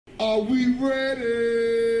Are we ready?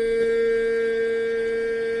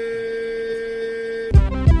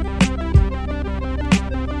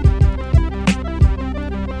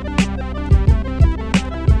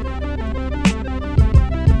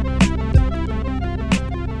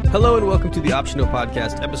 Hello and welcome to the Optional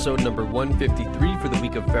Podcast, episode number 153 for the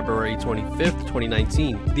week of February 25th,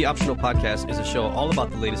 2019. The Optional Podcast is a show all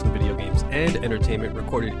about the latest in video games and entertainment,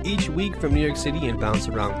 recorded each week from New York City and bounced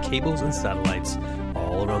around cables and satellites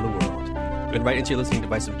all around the world. And right into your listening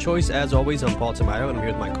device of choice. As always, I'm Paul Tamayo, and I'm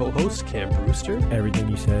here with my co-host, Cam Brewster. Everything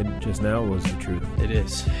you said just now was the truth. It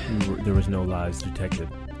is. There was no lies detected.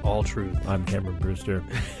 All truth. I'm Cameron Brewster.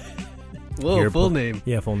 Whoa, full name.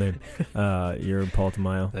 Yeah, full name. You're Paul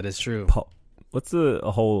Tamayo. That is true. What's the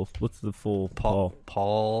full Paul?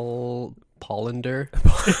 Paulander?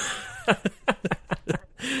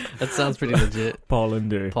 That sounds pretty legit.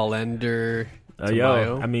 Paulander.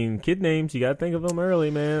 Yo, I mean, kid names, you gotta think of them early,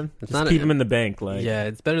 man. Just keep them in the bank. Yeah,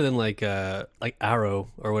 it's better than like Arrow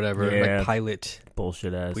or whatever. Yeah, like Pilot.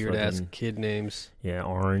 Bullshit ass. Weird ass kid names. Yeah,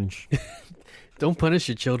 Orange. Don't punish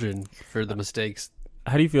your children for the mistakes.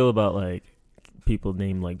 How do you feel about like people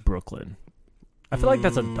named like Brooklyn? I feel like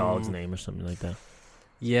that's a dog's name or something like that.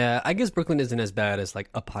 Yeah, I guess Brooklyn isn't as bad as like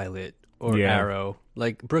a Pilot or Arrow.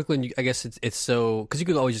 Like Brooklyn, I guess it's so because you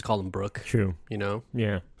could always just call them Brooke. True. You know.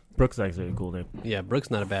 Yeah. Brooke's actually a cool name. Yeah,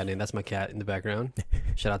 Brooke's not a bad name. That's my cat in the background.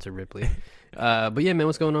 Shout out to Ripley. But yeah, man,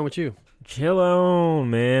 what's going on with you? Chill on,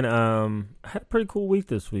 man. I had a pretty cool week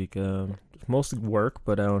this week. Mostly work,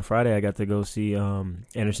 but on Friday I got to go see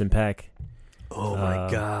Anderson .Paak. Oh my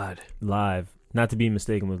God! Live, not to be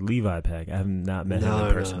mistaken with Levi Pack. I have not met him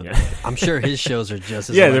in person yet. I'm sure his shows are just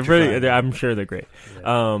as they're pretty. I'm sure they're great.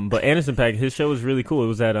 Yeah. But Anderson .Paak, his show was really cool. It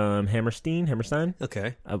was at Hammerstein.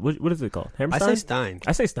 Okay. What is it called? Hammerstein?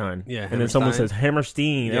 I say Stein. Yeah. And then someone says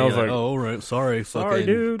Hammerstein. Yeah, I was like, oh, all right. Sorry, fucking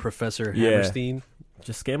dude. Professor Hammerstein.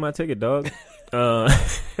 Just scan my ticket, dog. But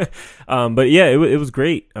yeah, it was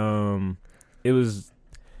great. It was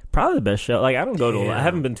probably the best show. Like I don't go to. I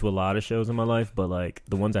haven't been to a lot of shows in my life, but like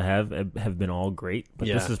the ones I have been all great. But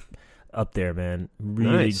this is up there, man.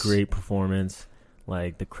 Really great performance.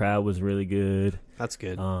 Like the crowd was really good. That's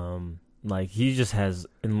good. Like he just has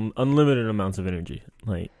unlimited amounts of energy.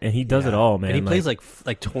 Like, and he does it all, man. And he plays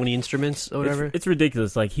like 20 instruments or whatever. It's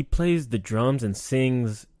ridiculous. Like he plays the drums and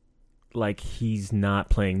sings like he's not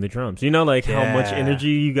playing the drums. You know, like how much energy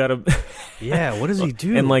you gotta. Yeah, what does he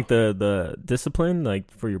do? And like the discipline,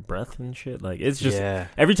 like for your breath and shit. Like it's just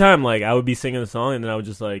every time, like I would be singing a song and then I would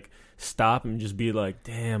just like stop and just be like,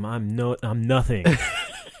 "Damn, I'm nothing."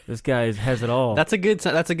 This guy has it all. That's a good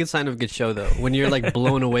sign of a good show, though. When you're like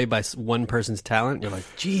blown away by one person's talent, you're like,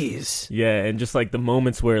 "Jeez." Yeah, and just like the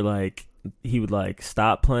moments where like he would like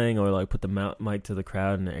stop playing or like put the mic to the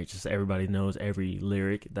crowd and it just everybody knows every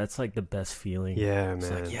lyric. That's like the best feeling. Yeah, it's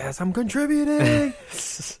man. Like, yes, I'm contributing.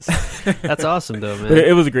 That's awesome, though, man. But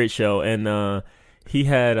it was a great show, and he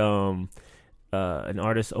had an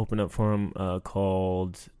artist open up for him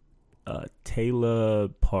called Taylor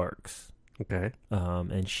Parks. Okay.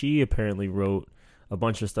 And she apparently wrote a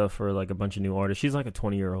bunch of stuff for like a bunch of new artists. She's like a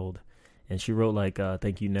 20-year-old. And she wrote like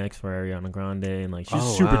 "Thank You Next" for Ariana Grande, and like she's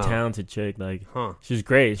a super talented chick. Like she's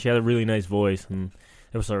great. She had a really nice voice, and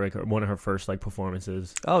it was like one of her first like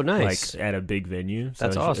performances. Oh, nice! Like at a big venue. So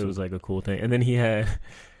that's awesome. It was like a cool thing. And then he had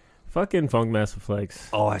fucking Funkmaster Flex.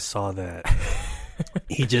 Oh, I saw that.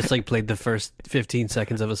 He just like played the first 15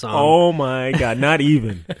 seconds of a song. Oh my God! Not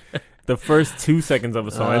even. The first 2 seconds of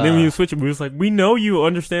a song, and then when you switch it, we was like, we know you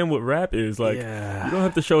understand what rap is. Like, you don't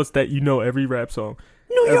have to show us that you know every rap song.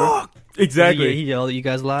 New York, exactly. He yelled at you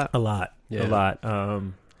guys a lot. A lot.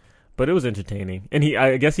 But it was entertaining, and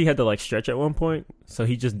I guess he had to like stretch at one point, so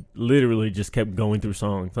he just literally just kept going through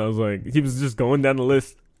songs. So I was like, he was just going down the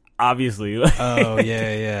list, obviously. Oh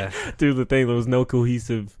yeah. Through the thing, there was no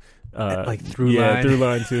cohesive. Like through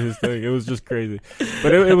line to his thing. It was just crazy,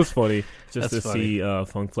 but it was funny just to see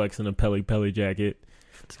Funk Flex in a Pelly jacket.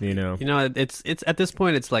 You know, it's at this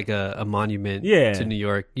point it's like a monument to New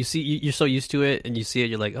York. You see, you're so used to it, and you see it,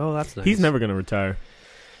 you're like, oh, that's nice. He's never gonna retire,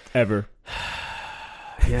 ever.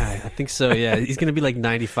 Yeah, I think so. Yeah, he's gonna be like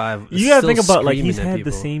 95. You gotta think about like he's had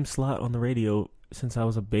the same slot on the radio since I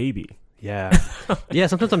was a baby. Yeah, yeah.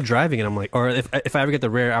 Sometimes I'm driving and I'm like, or if I ever get the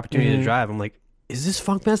rare opportunity to drive, I'm like, is this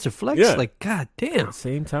Funkmaster Flex? Yeah. Like, god damn.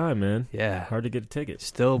 Same time, man. Yeah. Hard to get a ticket.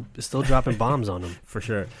 Still dropping bombs on him. For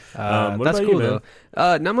sure. That's cool, though.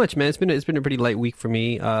 Not much, man. It's been a pretty light week for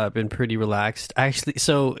me. Been pretty relaxed. Actually,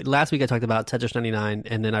 so last week I talked about Tetris 99,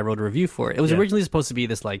 and then I wrote a review for it. It was originally supposed to be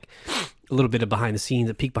this, like, a little bit of behind the scenes,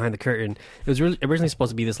 a peek behind the curtain. It was originally supposed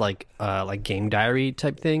to be this, like game diary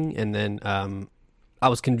type thing, and then I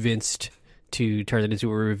was convinced to turn it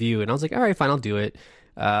into a review, and I was like, all right, fine, I'll do it.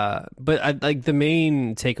 But like the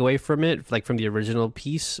main takeaway from it, like from the original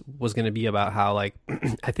piece, was going to be about how like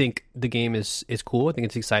I think the game is cool. I think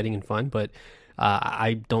it's exciting and fun, but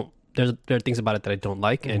I don't. There are things about it that I don't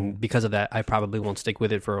like, and because of that, I probably won't stick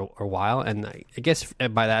with it for a while. And I guess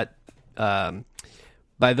by that,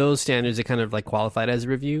 by those standards, it kind of like qualified as a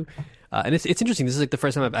review. And it's interesting. This is like the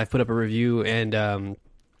first time I've put up a review, and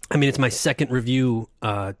I mean, it's my second review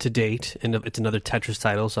to date, and it's another Tetris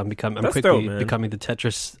title. So I'm quickly becoming the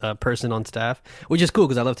Tetris person on staff, which is cool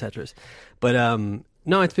because I love Tetris. But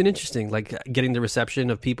no, it's been interesting, like getting the reception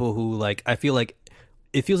of people who like. I feel like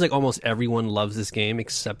it feels like almost everyone loves this game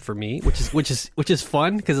except for me, which is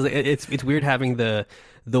fun because it's weird having the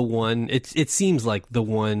one. It seems like the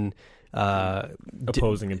one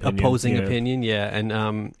opposing opinion, yeah.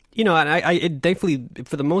 And you know, and I thankfully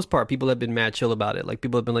for the most part, people have been mad chill about it. Like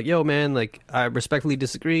people have been like, "Yo, man, like I respectfully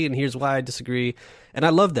disagree, and here's why I disagree." And I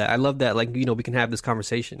love that. I love that. Like, you know, we can have this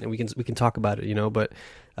conversation and we can talk about it. You know, but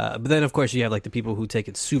then of course you have like the people who take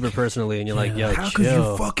it super personally, and you're like, "Yo, how chill. could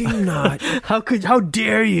you fucking not? How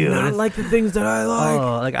dare you Not like the things that I like?"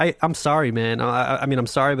 Oh, like I'm sorry, man. I mean, I'm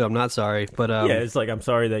sorry, but I'm not sorry. But yeah, it's like I'm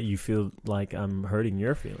sorry that you feel like I'm hurting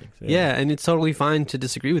your feelings. Yeah, and it's totally fine to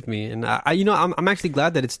disagree with me. And I you know, I'm actually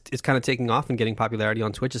glad that it's kind of taking off and getting popularity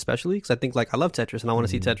on Twitch, especially because I think like I love Tetris and I want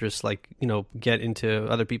to see Tetris like, you know, get into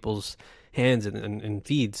other people's hands and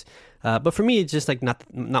feeds. But for me, it's just like not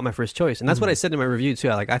my first choice, and that's what I said in my review too.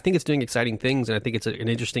 I think it's doing exciting things, and I think it's an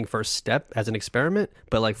interesting first step as an experiment.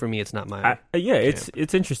 But like for me, it's not my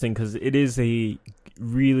it's interesting because it is a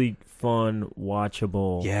really fun,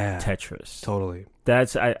 watchable Tetris. Totally.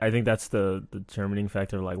 That's I think that's the determining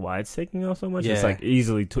factor of like why it's taking off so much. Yeah. It's like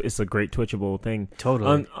it's a great twitchable thing.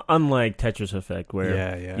 Totally. Unlike Tetris Effect,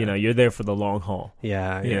 where you know you're there for the long haul.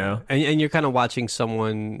 Yeah, you know, and you're kind of watching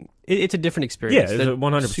someone. It's a different experience. Yeah, it's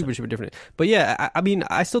 100% super different. But yeah, I mean,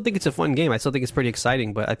 I still think it's a fun game. I still think it's pretty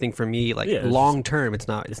exciting. But I think for me, like long term, it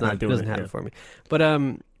doesn't have it for me. But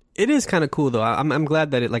it is kind of cool though. I'm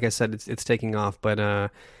glad that it, like I said, it's taking off.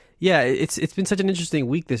 But yeah, it's been such an interesting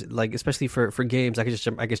week. This, like, especially for games. I guess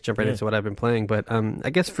jump right into what I've been playing. But I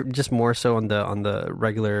guess for just more so on the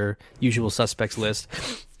regular usual suspects list.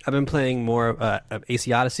 I've been playing more of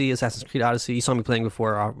AC Odyssey, Assassin's Creed Odyssey. You saw me playing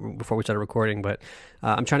before we started recording, but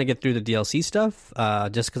I'm trying to get through the DLC stuff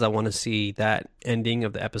just because I want to see that ending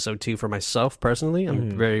of the episode 2 for myself personally. I'm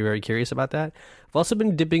very, very curious about that. I've also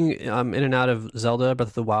been dipping in and out of Zelda Breath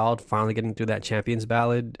of the Wild, finally getting through that Champions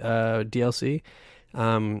Ballad DLC.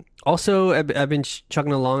 Also, I've been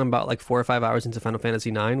chugging along about like 4 or 5 hours into Final Fantasy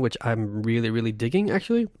IX, which I'm really, really digging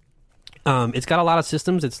actually. It's got a lot of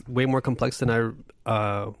systems. It's way more complex than I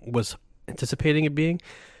was anticipating it being,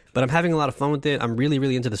 but I'm having a lot of fun with it. I'm really,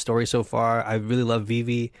 really into the story so far. I really love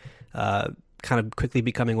Vivi, kind of quickly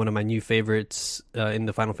becoming one of my new favorites in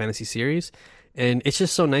the Final Fantasy series. And it's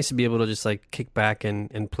just so nice to be able to just like kick back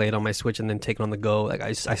and play it on my Switch and then take it on the go. Like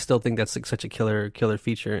I still think that's like such a killer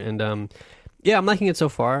feature. And yeah, I'm liking it so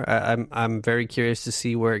far. I'm very curious to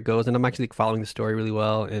see where it goes, and I'm actually following the story really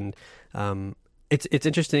well. And it's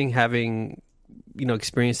interesting having, you know,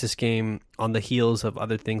 experienced this game on the heels of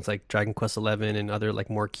other things like Dragon Quest XI and other like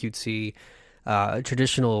more cutesy,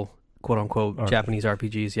 traditional quote unquote Japanese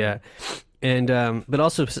RPGs. Yeah. And but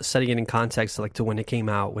also setting it in context like to when it came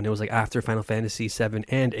out, when it was like after Final Fantasy 7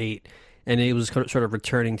 and 8, and it was sort of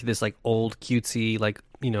returning to this like old cutesy, like,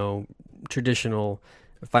 you know, traditional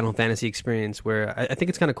Final Fantasy experience where I think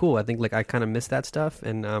it's kind of cool. I think like I kind of miss that stuff,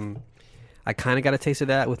 and I kind of got a taste of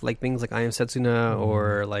that with like things like I Am Setsuna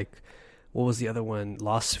or like what was the other one,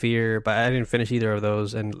 Lost Sphere, but I didn't finish either of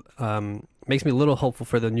those, and makes me a little hopeful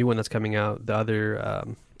for the new one that's coming out, the other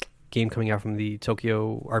game coming out from the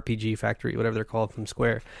Tokyo RPG Factory, whatever they're called, from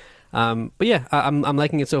Square. But yeah, I'm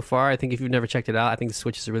liking it so far. I think if you've never checked it out, I think the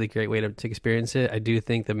Switch is a really great way to experience it. I do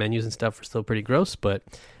think the menus and stuff are still pretty gross, but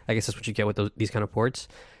I guess that's what you get with these kind of ports.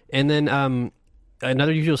 And then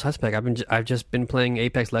another usual suspect, I've just been playing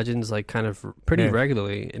Apex Legends like kind of pretty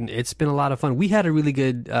regularly, and it's been a lot of fun. We had a really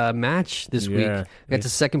good match this week. We got to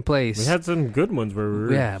second place. We had some good ones where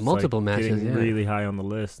we were multiple like matches, getting really high on the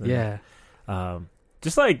list. And,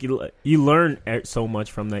 just like you learn so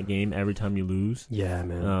much from that game every time you lose. Yeah,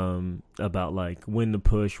 man. About like when to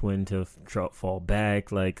push, when to fall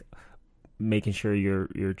back, like making sure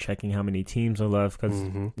you're checking how many teams are left, because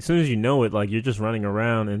as soon as you know it, like you're just running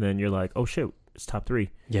around, and then you're like, oh shit, it's top 3.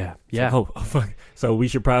 Yeah. Like, oh fuck. So we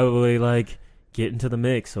should probably like get into the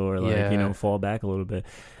mix, or like you know, fall back a little bit.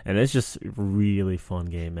 And it's just a really fun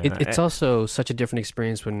game, man. It's also such a different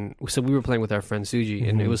experience so we were playing with our friend Suji,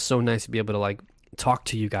 and it was so nice to be able to like talk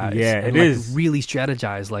to you guys. Yeah, and, it like, is. really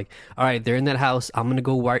strategize. Like, all right, they're in that house. I'm gonna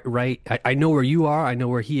go right. I know where you are. I know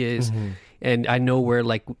where he is. And I know where,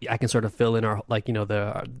 like, I can sort of fill in our, like, you know,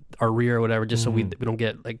 our rear or whatever, just so we don't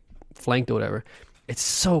get, like, flanked or whatever. It's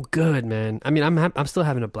so good, man. I mean, I'm still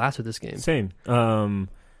having a blast with this game. Same.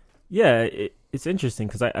 Yeah, it's interesting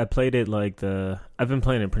because I played it I've been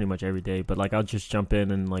playing it pretty much every day, but like I'll just jump in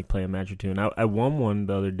and like play a match or two. And I won one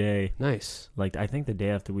the other day. Nice. Like I think the day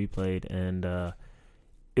after we played, and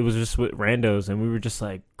it was just with randos, and we were just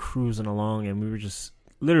like cruising along, and we were just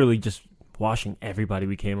literally just washing everybody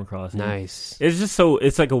we came across. Nice. It's just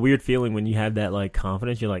it's like a weird feeling when you have that like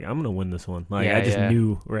confidence. You're like, I'm gonna win this one. Like I just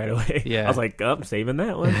knew right away. Yeah. I was like, I'm saving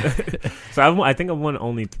that one. So I think I've won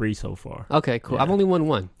only 3 so far. Okay, cool. Yeah. I've only won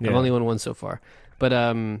 1. Yeah. I've only won 1 so far. But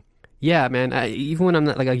yeah, man. Even when I'm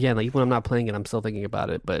not even when I'm not playing it, I'm still thinking about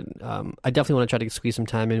it. But I definitely want to try to squeeze some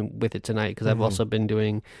time in with it tonight because I've also been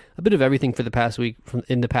doing a bit of everything for the past week.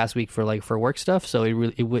 For work stuff. So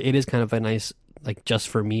it is kind of a nice like just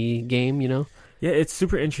for me game, you know. Yeah, it's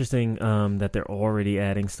super interesting that they're already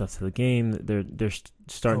adding stuff to the game. They're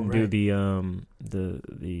starting to do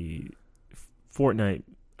the Fortnite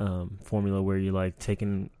formula where you like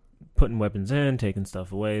putting weapons in, taking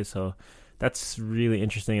stuff away. So that's really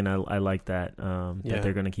interesting, and I like that that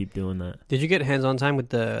they're going to keep doing that. Did you get hands-on time with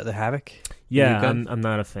the Havoc? Yeah, I'm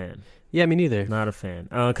not a fan. Yeah, me neither. Not a fan.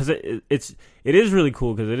 Because it is really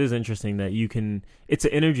cool because it is interesting that you can. It's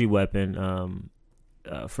an energy weapon.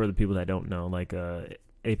 For the people that don't know, like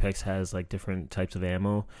Apex has like different types of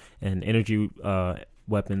ammo, and energy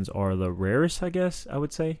weapons are the rarest, I guess I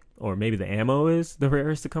would say, or maybe the ammo is the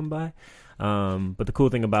rarest to come by. But the cool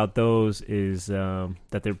thing about those is that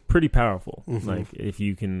they're pretty powerful. Like if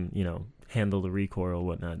you can, handle the recoil or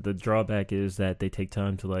whatnot. The drawback is that they take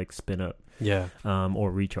time to like spin up,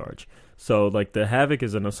 or recharge. So like the Havoc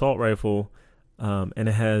is an assault rifle, and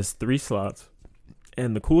it has 3 slots.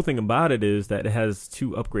 And the cool thing about it is that it has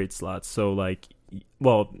 2 upgrade slots. So, like,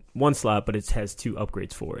 1 slot, but it has 2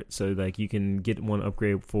 upgrades for it. So, like, you can get 1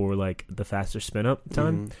 upgrade for, like, the faster spin-up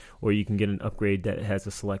time, or you can get an upgrade that has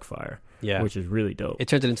a select fire, which is really dope. It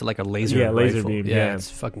turns it into, like, a laser laser rifle. beam. Yeah, it's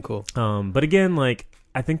fucking cool. But, again, like,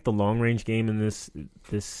 I think the long-range game in this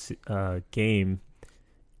game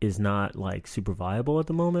is not, like, super viable at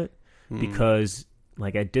the moment because,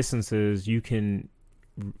 like, at distances, you can,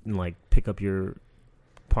 like, pick up your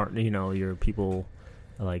partner, your people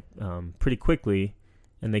like pretty quickly,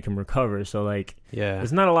 and they can recover. So like,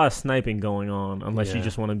 there's not a lot of sniping going on unless you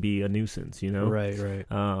just want to be a nuisance, Right.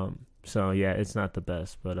 So yeah, it's not the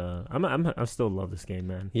best, but I still love this game,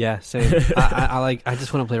 man. Yeah, same. I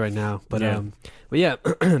just want to play right now, but yeah.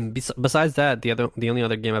 Besides that, the only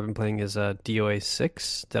other game I've been playing is DOA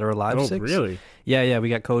 6, Dead or Alive 6. Oh, really? Yeah, we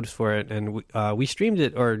got codes for it, and we streamed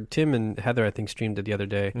it, or Tim and Heather, I think, streamed it the other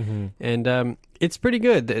day, and it's pretty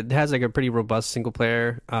good. It has like a pretty robust single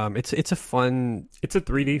player. It's a fun. It's a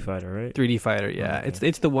 3D fighter, right? 3D fighter, yeah. Okay.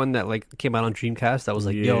 It's the one that like came out on Dreamcast. That was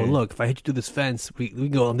like, yo, look, if I hit you through this fence, we can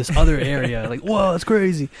go on this other area. Like, whoa, that's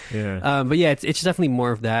crazy. Yeah. But yeah, it's definitely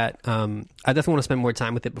more of that. I definitely want to spend more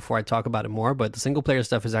time with it before I talk about it more. But the single player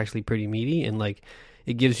stuff is actually pretty meaty, and like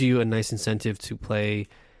it gives you a nice incentive to play.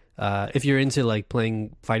 If you're into like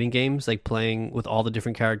playing fighting games, like playing with all the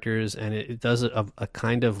different characters, and it does a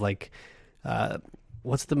kind of like,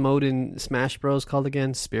 what's the mode in Smash Bros called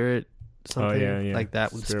again? Spirit something like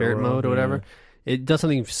that with Spirit mode or whatever. It does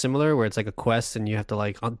something similar where it's like a quest, and you have to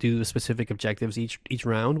like do specific objectives each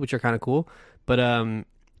round, which are kind of cool. But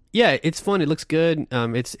yeah, it's fun. It looks good.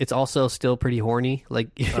 It's also still pretty horny. Like,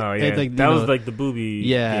 like, that was like the booby.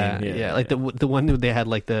 Yeah. Like the one that they had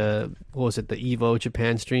like the Evo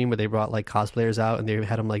Japan stream where they brought like cosplayers out and they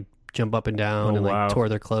had them like jump up and down and like tore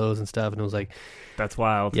their clothes and stuff, and it was like, that's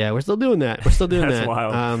wild. Yeah, we're still doing that. That's that.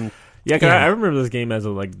 Wild. I remember this game as the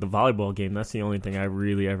volleyball game. That's the only thing I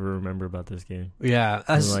really ever remember about this game. Yeah,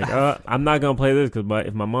 I'm not gonna play this because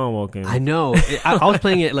if my mom walks in, I know. I was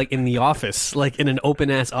playing it like in the office, like in an open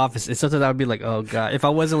ass office. It's something I would be like, oh god, if I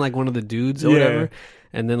wasn't like one of the dudes or whatever,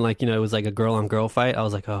 and then like it was like a girl on girl fight. I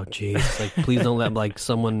was like, oh jeez, like please don't let like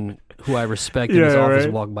someone who I respect in his office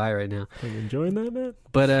walk by right now. Are you enjoying that, man?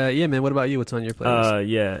 But yeah, man. What about you? What's on your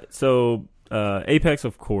playlist? So Apex,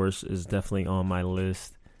 of course, is definitely on my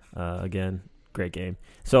list. Again, great game.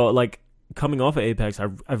 So like coming off of Apex,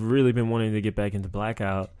 I've really been wanting to get back into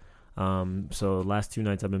Blackout. So the last 2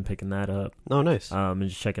 nights I've been picking that up. Oh, nice. And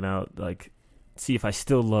just checking out, like, see if I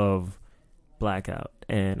still love Blackout,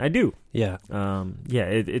 and I do. Yeah.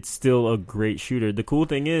 It's still a great shooter. The cool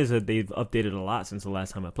thing is that they've updated a lot since the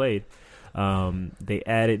last time I played.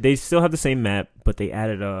 They still have the same map, but they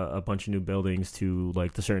added a bunch of new buildings to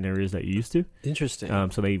like the certain areas that you used to. Interesting.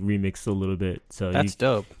 So they remixed a little bit. So that's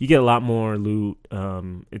dope. You get a lot more loot.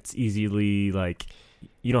 It's easily like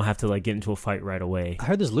you don't have to like get into a fight right away. I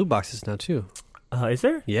heard there's loot boxes now too. Is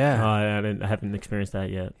there? Yeah. I haven't experienced that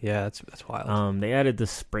yet. Yeah, that's wild. They added the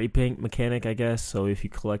spray paint mechanic, I guess. So if you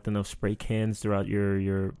collect enough spray cans throughout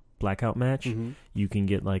your blackout match, you can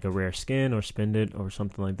get like a rare skin or spend it or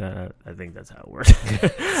something like that. I think that's how it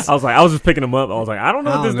works. I was just picking them up. I was like, I don't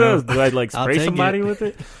know what this does. Do I like spray somebody with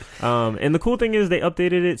it? And the cool thing is they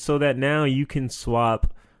updated it so that now you can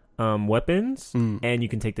swap weapons and you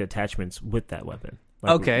can take the attachments with that weapon.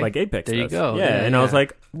 Like Apex there does. You go. Yeah, I was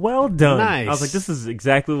like, well done. Nice. I was like, this is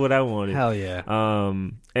exactly what I wanted. Hell yeah.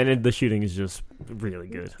 And the shooting is just really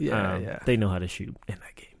good. Yeah. They know how to shoot in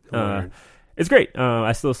that game. It's great.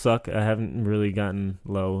 I still suck. I haven't really gotten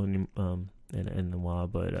low in a while,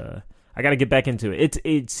 but I got to get back into it.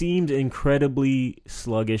 It seemed incredibly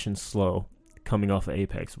sluggish and slow coming off of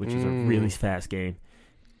Apex, which is a really fast game,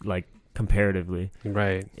 like comparatively.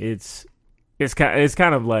 Right. It's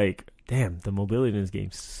kind of like, damn, the mobility in this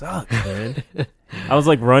game sucks, man. I was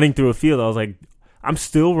like running through a field. I was like, I'm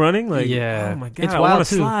still running. Like, oh my god, it's I wild want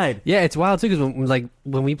to slide. Yeah, it's wild too because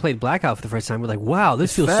when we played Blackout for the first time, we're like, wow,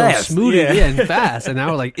 this feels fast. so smooth and fast, and now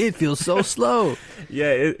we're like, it feels so slow.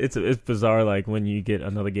 Yeah, it's bizarre. Like when you get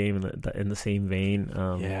another game in the same vein,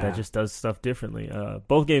 that just does stuff differently.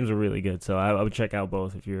 Both games are really good, so I would check out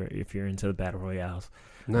both if you're into the battle royales.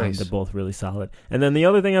 Nice. They're both really solid. And then the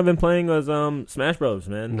other thing I've been playing was Smash Bros.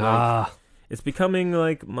 Man, it's becoming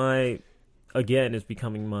like it's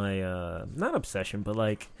becoming my not obsession, but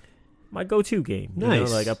like my go-to game. Nice. You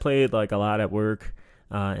know? Like I played like a lot at work,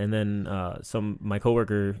 and then my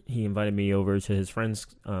coworker, he invited me over to his friend's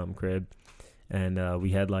crib, and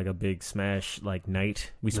we had like a big Smash like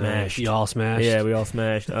night. We smashed. You all smashed. Yeah, we all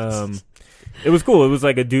smashed. It was cool. It was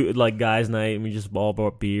like a guys' night, and we just all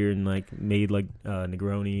brought beer and like made like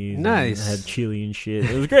Negronis. Nice. And had chili and shit.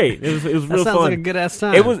 It was great. It was real fun. That sounds like a good ass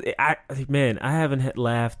time. It was. I haven't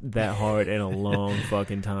laughed that hard in a long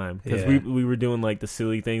fucking time because we were doing like the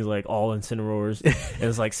silly things like all incineroars. And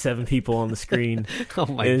it's like 7 people on the screen. Oh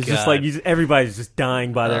my and it's god! Just like everybody's just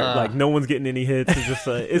dying by their like no one's getting any hits. It's just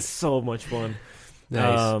it's so much fun.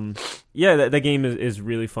 Nice. That game is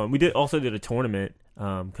really fun. We also did a tournament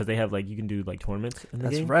because they have like you can do like tournaments in the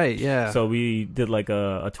game. That's right. Yeah. So we did like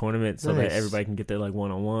a tournament so that everybody can get their like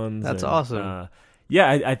one-on-ones. That's awesome.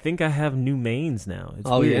 I think I have new mains now. It's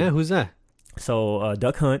weird. Yeah, who's that? So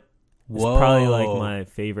Duck Hunt is probably like my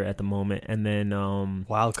favorite at the moment, and then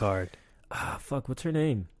Wild Card. What's her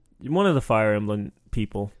name? One of the Fire Emblem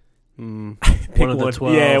people. One of the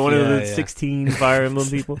 12. Yeah, one of the 16 Fire Emblem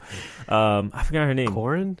people. I forgot her name.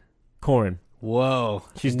 Corrin. Whoa,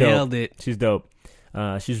 she's nailed dope. it. She's dope.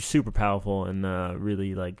 She's super powerful and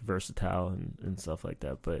really like versatile and stuff like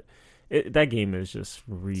that. But that game is just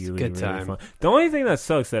really fun. The only thing that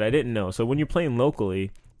sucks that I didn't know. So when you're playing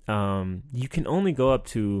locally, you can only go up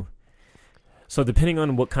to. So depending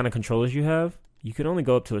on what kind of controllers you have, you can only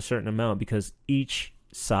go up to a certain amount because each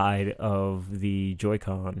side of the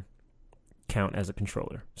Joy-Con count as a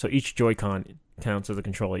controller. So each Joy-Con counts as a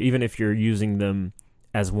controller, even if you're using them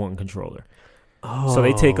as one controller. Oh. So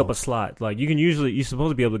they take up a slot. Like you're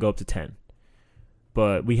supposed to be able to go up to 10.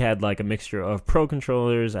 But we had like a mixture of pro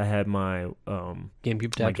controllers. I had my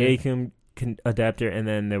GameCube adapter. My GameCube adapter, and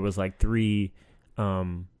then there was like 3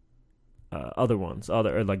 other ones,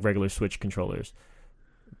 like regular Switch controllers.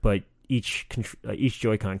 But each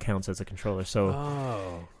Joy-Con counts as a controller.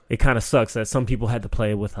 So it kind of sucks that some people had to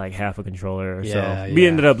play with like half a controller. So we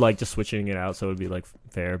ended up like just switching it out so it would be like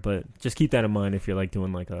fair. But just keep that in mind if you're like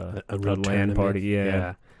doing like a LAN party.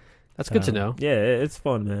 Yeah. That's good to know. Yeah, it's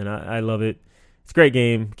fun, man. I love it. It's a great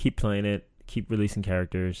game. Keep playing it. Keep releasing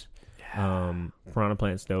characters. Piranha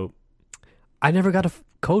Plant's dope. I never got a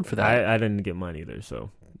code for that. I didn't get mine either, so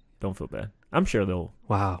don't feel bad. I'm sure they'll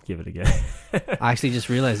give it again. I actually just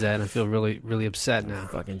realized that, and I feel really, really upset now.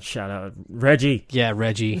 Fucking shout out Reggie. Yeah,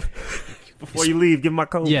 Reggie. Before you leave, give him my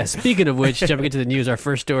code. Yeah, speaking of which, jumping into the news, our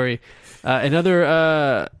first story,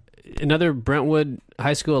 another Brentwood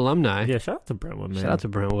High School alumni. Yeah, shout out to Brentwood, man. Shout out to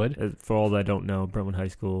Brentwood. For all that don't know, Brentwood High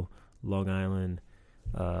School, Long Island,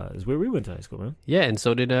 is where we went to high school, man. Yeah, and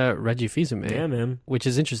so did Reggie Fils-Aimé. Yeah, man. Which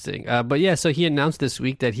is interesting. But yeah, so he announced this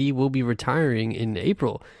week that he will be retiring in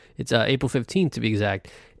April. It's April 15th to be exact.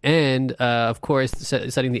 And, of course,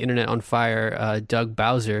 setting the internet on fire, Doug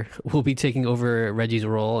Bowser will be taking over Reggie's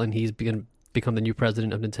role, and he's going to become the new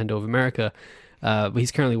president of Nintendo of America. But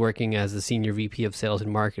he's currently working as the senior VP of sales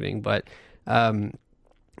and marketing. But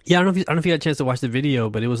Yeah, I don't know if you had a chance to watch the video,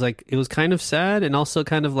 but it was kind of sad and also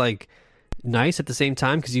kind of like nice at the same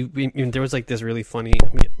time, because there was like this really funny. I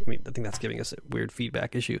think that's giving us a weird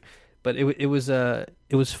feedback issue, but it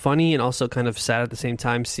was funny and also kind of sad at the same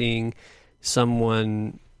time, seeing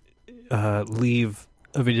someone leave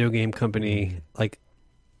a video game company like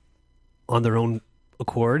on their own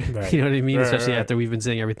accord. Right. You know what I mean? Right, especially after we've been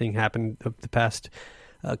seeing everything happen the past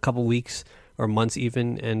couple weeks or months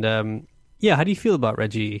even. And yeah, how do you feel about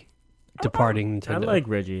Reggie departing Nintendo? I like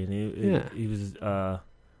Reggie, and he was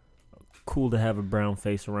cool to have a brown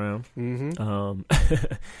face around. Mm-hmm.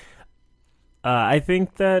 I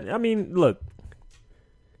think that, I mean, look,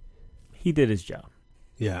 he did his job.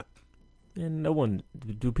 Yeah. And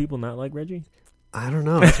do people not like Reggie? I don't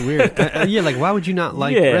know. It's weird. Yeah, like, why would you not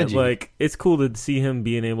like Reggie? Like, it's cool to see him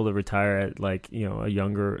being able to retire at, like, you know, a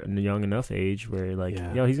young enough age where, like, you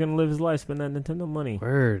know, he's going to live his life, spend that Nintendo money.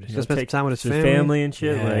 Word. He's going to spend time with his family and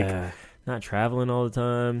shit. Yeah. Like, not traveling all the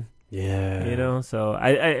time. Yeah. You know, so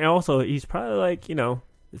I also, he's probably like, you know,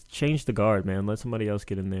 change the guard, man. Let somebody else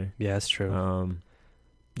get in there. Yeah, that's true.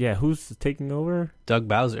 Yeah, who's taking over? Doug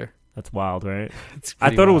Bowser. That's wild, right?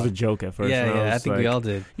 I thought it was a joke at first. Yeah, I think we all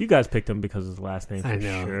did. You guys picked him because of his last name. I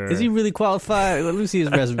know. Sure. Is he really qualified? Let me see his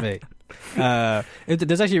resume.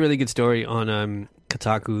 There's actually a really good story on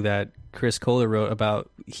Kotaku that Chris Kohler wrote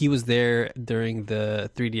about. He was there during the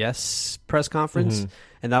 3DS press conference,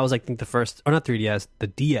 and that was, I think, the first, or not 3DS, the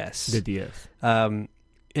DS. The DS.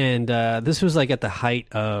 And this was like at the height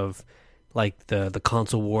of like the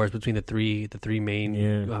console wars between the three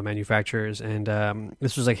main manufacturers, and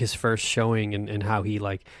this was like his first showing, and how he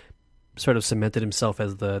like sort of cemented himself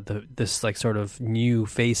as this like sort of new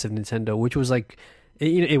face of Nintendo, which was like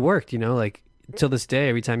it worked, you know, like till this day,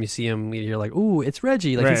 every time you see him, you're like, ooh, it's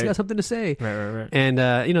Reggie, like he's got something to say. Right. And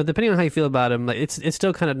you know, depending on how you feel about him, like it's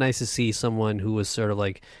still kind of nice to see someone who was sort of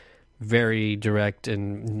like very direct,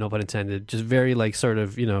 and no pun intended, just very like sort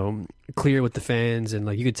of, you know, clear with the fans, and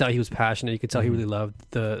like you could tell he was passionate, you could tell he really loved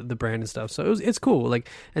the brand and stuff. So it's cool. Like,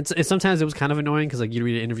 and sometimes it was kind of annoying because like you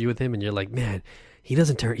read an interview with him and you're like, man, he's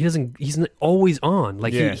always on,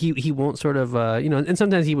 like he won't sort of you know, and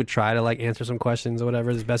sometimes he would try to like answer some questions or whatever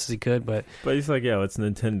as best as he could, but he's like, yo, it's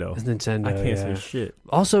Nintendo. I can't say shit.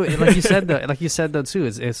 Also, like you said though too,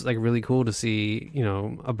 it's like really cool to see, you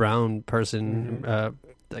know, a brown person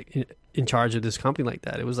like in charge of this company like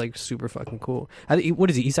that. It was like super fucking cool. What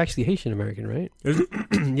is he? He's actually Haitian American, right?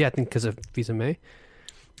 Yeah, I think because of Visa May.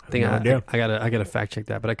 I think I gotta fact check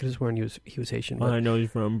that, but I could have sworn he was Haitian. But I know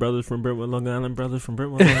he's from Brothers from Brentwood, Long Island. Brothers from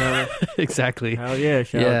Brentwood, Long Island. Exactly. Hell yeah!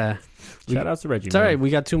 Shout out to Reggie. It's all right. We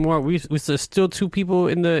got two more. There's still two people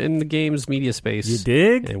in the games media space. You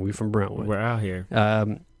dig? And we from Brentwood. We're out here.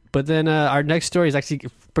 But then our next story is actually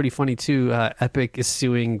pretty funny too. Epic is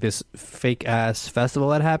suing this fake ass festival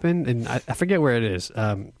that happened, and I forget where it is.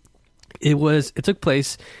 It took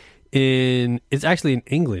place it's actually in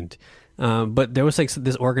England. But there was like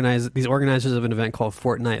these organizers of an event called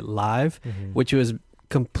Fortnite Live, which was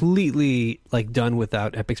completely like done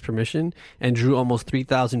without Epic's permission, and drew almost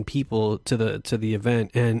 3,000 people to the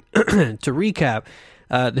event. And to recap,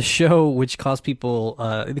 the show, which cost people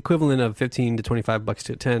the equivalent of $15 to $25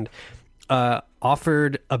 to attend,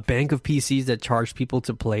 offered a bank of PCs that charged people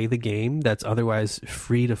to play the game that's otherwise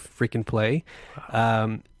free to freaking play.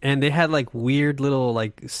 And they had like weird little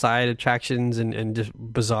like side attractions and just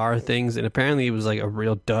bizarre things. And apparently it was like a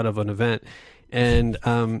real dud of an event. And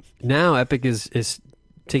now Epic is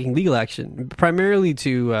taking legal action, primarily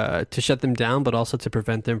to shut them down, but also to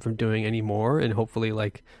prevent them from doing any more, and hopefully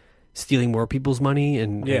like stealing more people's money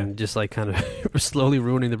and just like kind of slowly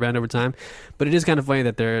ruining the brand over time. But it is kind of funny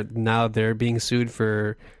that they're being sued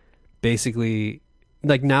for basically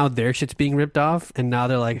like now their shit's being ripped off, and now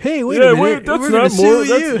they're like, hey, wait a minute, that's we're not more.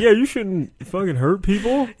 You shouldn't fucking hurt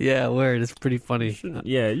people. Yeah, word. It's pretty funny.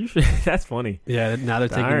 You should. That's funny. Yeah, now they're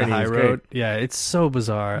taking the high road. Great. Yeah, it's so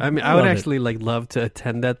bizarre. I mean, I would actually like love to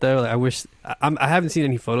attend that though. Like, I wish I haven't seen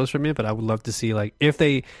any photos from it, but I would love to see like if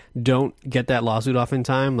they don't get that lawsuit off in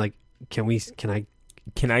time, like can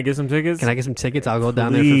I get some tickets? Can I get some tickets? I'll go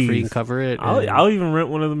down there for free and cover it. I'll even rent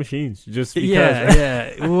one of the machines just because.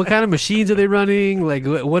 Yeah. What kind of machines are they running? Like,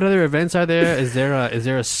 what other events are there? Is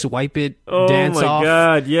there a swipe it dance off? Oh my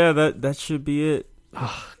god, yeah, that should be it.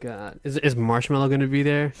 Oh god, is Marshmallow going to be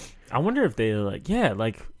there? I wonder if they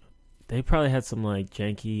they probably had some like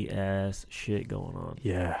janky ass shit going on.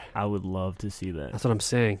 Yeah, I would love to see that. That's what I'm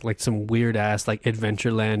saying. Like some weird ass like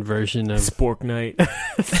Adventureland version of Spork Night.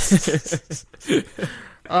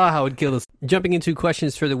 Oh, I would kill this. jumping into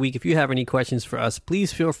questions for the week. If you have any questions for us,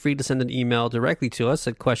 please feel free to send an email directly to us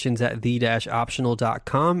at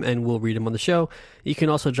questions@the-optional.com, and we'll read them on the show. You can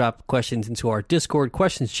also drop questions into our Discord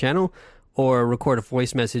questions channel or record a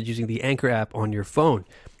voice message using the Anchor app on your phone.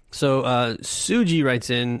 So Suji writes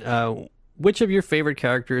in, which of your favorite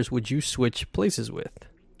characters would you switch places with?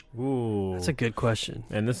 Ooh, that's a good question.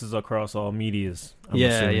 And this is across all medias.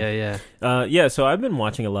 Yeah. So I've been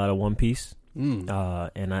watching a lot of One Piece. And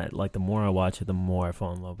I like, the more I watch it, the more I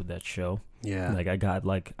fall in love with that show. Yeah. Like I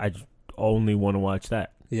only want to watch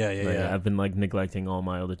that. Yeah. I've been like neglecting all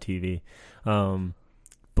my other TV.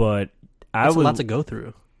 But that's a lot to go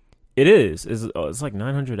through. It is. It's like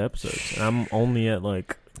 900 episodes. I'm only at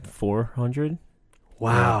like 400.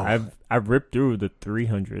 Wow. I've ripped through the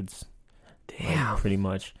 300s. Damn. Like, pretty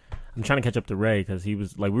much. I'm trying to catch up to Ray because he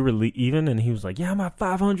was like, we were even, and he was like, yeah, I'm at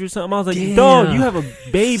 500 something. I was like, damn, dog, you have a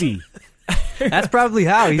baby. That's probably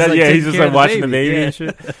how he's he's just like watching the baby and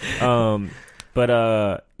shit.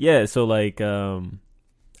 So like,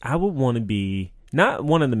 I would want to be not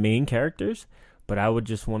one of the main characters, but I would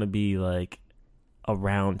just want to be like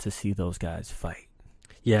around to see those guys fight.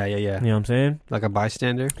 Yeah. You know what I'm saying? Like a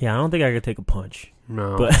bystander? Yeah, I don't think I could take a punch.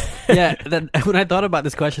 No. But when I thought about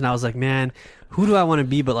this question, I was like, man, who do I want to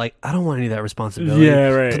be? But like, I don't want any of that responsibility. Yeah,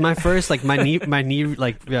 right. Because my first, like, my knee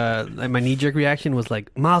jerk reaction was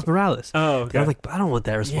like Miles Morales. Oh, okay. I'm like, but I don't want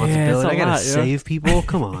that responsibility. I gotta save people.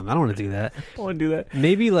 Come on, I don't want to do that. I don't want to do that.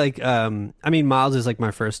 Maybe like, I mean, Miles is like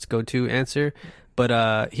my first go-to answer,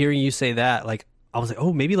 but hearing you say that, like, I was like,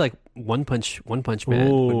 oh, maybe like One Punch Man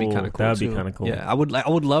would be kind of cool. That'd be kind of cool. Yeah, I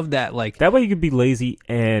would love that. Like that way, you could be lazy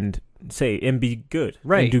and be good,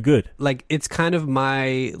 right? And do good. Like it's kind of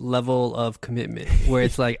my level of commitment, where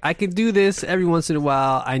it's like I can do this every once in a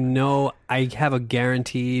while. I know I have a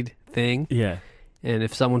guaranteed thing. Yeah. And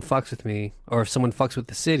if someone fucks with me, or if someone fucks with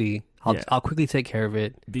the city, I'll quickly take care of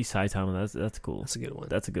it. Be Saitama. That's cool. That's a good one.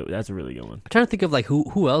 That's a really good one. I'm trying to think of like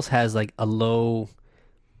who else has like a low.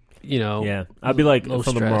 You know, yeah, I'd be like from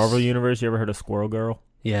stress. The Marvel universe. You ever heard of Squirrel Girl?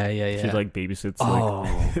 Yeah. She like babysits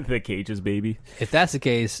like the Cage's baby. If that's the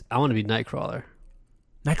case, I want to be Nightcrawler.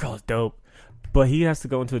 Nightcrawler's dope, but he has to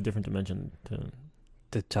go into a different dimension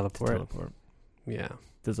to teleport. Yeah,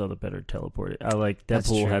 there's other better teleport. I like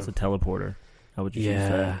Deadpool has a teleporter. I would just use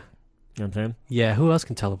that. You know what I'm saying? Yeah. Who else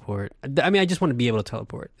can teleport? I mean, I just want to be able to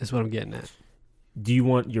teleport. That's what I'm getting at. Do you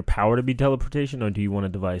want your power to be teleportation, or do you want a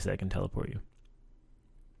device that can teleport you?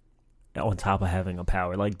 On top of having a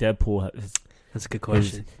power, like Deadpool, that's a good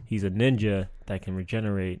question. He's a ninja that can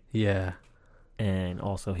regenerate. Yeah, and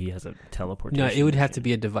also he has a teleportation. No, it would have to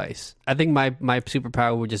be a device. I think my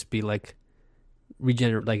superpower would just be like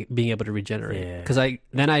regenerate, like being able to regenerate. Because I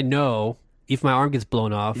know if my arm gets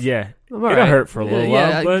blown off, it'll hurt for a little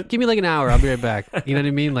while. But give me like an hour, I'll be right back. You know what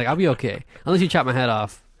I mean? Like I'll be okay unless you chop my head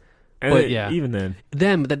off. But even then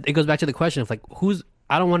it goes back to the question of like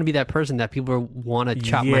I don't want to be that person that people want to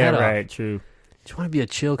chop my head off. Yeah, right, true. Just want to be a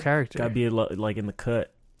chill character. Gotta be like in the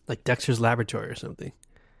cut. Like Dexter's Laboratory or something.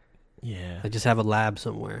 Yeah. Like just have a lab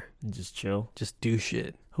somewhere. And just chill. Just do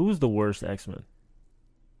shit. Who's the worst X-Men?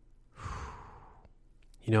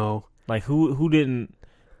 You know. Like who didn't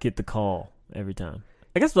get the call every time?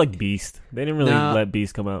 I guess like Beast. They didn't really let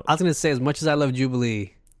Beast come out. I was going to say, as much as I love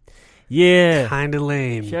Jubilee. Yeah. Kind of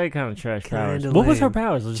lame. She had kind of trash powers. What was her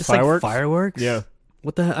powers? Was it just fireworks? Like fireworks? Yeah.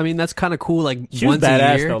 What the hell? I mean, that's kind of cool. Like she once was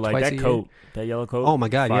badass a year, though. Like that coat, that yellow coat. Oh my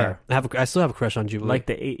god, fire. Yeah. I still have a crush on Jubilee. Like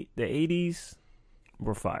the 80s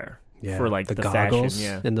were fire. Yeah. For like the goggles,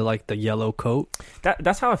 fashion, yeah. And the yellow coat.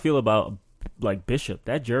 That's how I feel about like Bishop.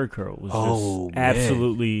 That Jerry curl was just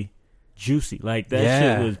absolutely juicy. Like that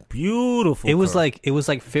shit was beautiful. It was like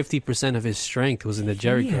 50% of his strength was in the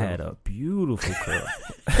Jerry curl. He had a beautiful curl.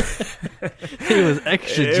 It was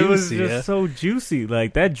extra juicy. It was just so juicy.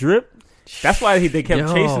 Like that drip. That's why they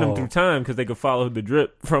kept chasing him through time, because they could follow the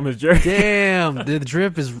drip from his jerky. Damn, the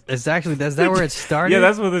drip is actually, that's that where it started? Yeah,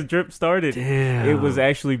 that's where the drip started. Damn, it was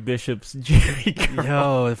actually Bishop's jerry curl.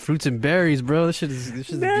 Yo, fruits and berries, bro. This shit is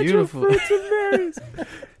beautiful. Fruits and berries.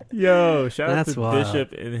 Yo, shout out to wild.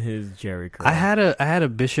 Bishop and his jerry curl. I had a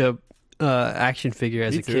Bishop action figure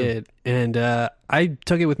as a kid, and I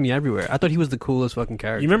took it with me everywhere. I thought he was the coolest fucking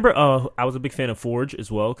character. You remember? I was a big fan of Forge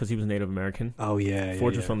as well, because he was Native American. Oh yeah,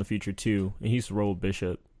 Forge was from the future too, and he used to roll with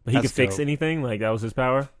Bishop. But he could fix anything. Like that was his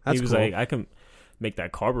power. That's he was cool. like, I can make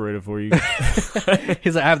that carburetor for you.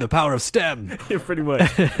 He's like, I have the power of STEM. Yeah, pretty much.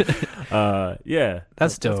 Yeah,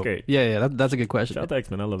 that's dope. That's great. Yeah, that's a good question. Shout out to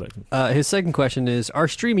X-Men. I love X-Men. His second question is: are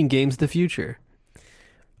streaming games the future?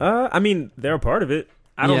 I mean, they're a part of it.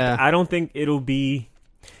 I don't think it'll be,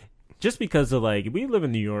 just because of like, we live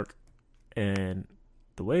in New York and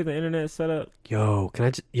the way the internet is set up. Can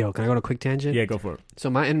I go on a quick tangent? Yeah, go for it.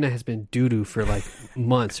 So my internet has been doo-doo for like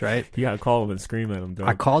months, right? You gotta call them and scream at them, dog.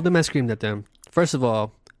 I called them, I screamed at them. First of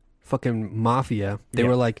all, fucking mafia. They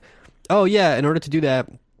were like, oh yeah, in order to do that,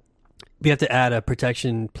 we have to add a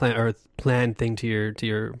protection plan or plan thing to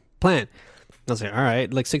your plan. I was like, all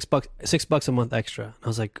right, like $6 a month extra. I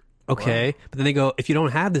was like, okay. Wow. But then they go, if you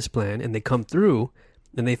don't have this plan and they come through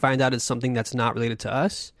and they find out it's something that's not related to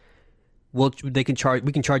us, we can charge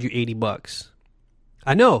you $80.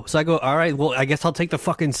 I know. So I go, all right, well, I guess I'll take the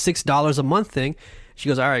fucking $6 a month thing. She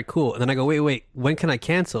goes, all right, cool. And then I go, wait, when can I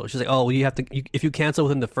cancel? She's like, oh, well, if you cancel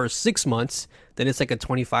within the first 6 months, then it's like a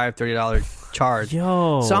 $25, $30 charge.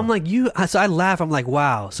 Yo. So I'm like, so I laugh. I'm like,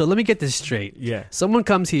 wow. So let me get this straight. Yeah. Someone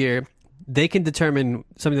comes here, they can determine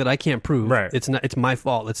something that I can't prove. Right. It's my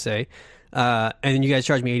fault, let's say. And then you guys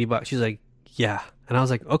charge me $80. She's like, yeah. And I was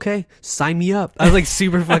like, okay, sign me up. I was like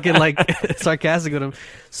super fucking like sarcastic with them.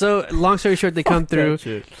 So long story short, they come through.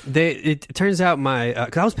 It turns out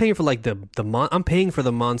cause I was paying for like I'm paying for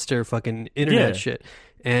the monster fucking internet shit.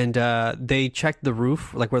 And they checked the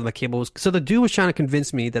roof, like where my cable was. So the dude was trying to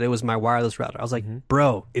convince me that it was my wireless router. I was like,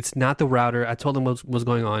 bro, it's not the router. I told him what was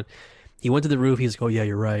going on. He went to the roof. He's like, "Oh yeah,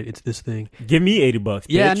 you're right. It's this thing. Give me $80, bitch."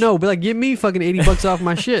 Yeah, no, but like, give me fucking $80 off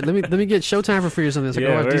my shit. Let me get Showtime for free or something. So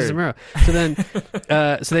I go, tomorrow. So then,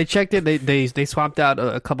 so they checked it. They swapped out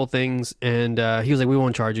a couple things, and he was like, "We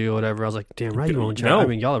won't charge you or whatever." I was like, "Damn right, you won't charge." No. I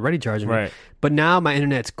mean, y'all already charging me. Right. But now my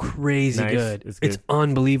internet's crazy good. It's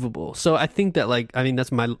unbelievable. So I think that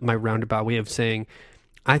that's my roundabout way of saying.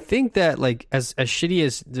 I think that like as shitty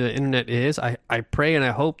as the internet is, I pray and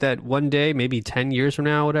I hope that one day, maybe 10 years from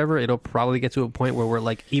now, whatever, it'll probably get to a point where we're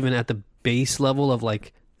like even at the base level of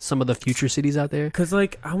like some of the future cities out there. Because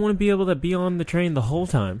like I want to be able to be on the train the whole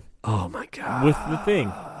time. Oh my god! With the thing,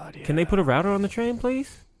 yeah. Can they put a router on the train,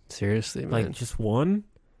 please? Seriously, man. Like just one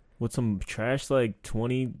with some trash like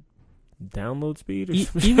 20 download speed or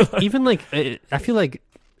something. Even like I feel like.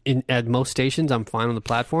 At most stations, I'm fine on the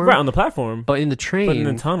platform. Right, on the platform. But in the train... But in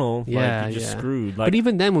the tunnel, you're just screwed. Like, but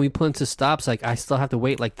even then, when we pull into stops, like, I still have to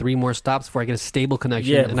wait, like, 3 more stops before I get a stable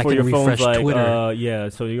connection, and I can refresh Twitter.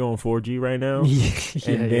 So you're on 4G right now?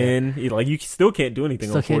 Then, you still can't do anything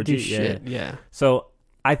on 4G. Can't do shit, yeah. So,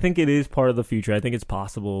 I think it is part of the future. I think it's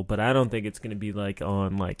possible, but I don't think it's going to be, like,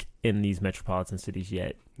 in these metropolitan cities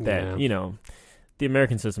yet. That, the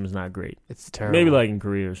American system is not great. It's terrible. Maybe, like, in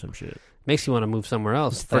Korea or some shit. Makes you want to move somewhere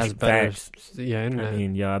else. That's better. Yeah, I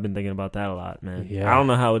mean, I've been thinking about that a lot, man. Yeah. I don't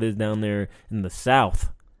know how it is down there in the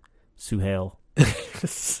South, Suhail. I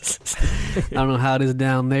don't know how it is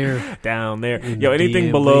down there.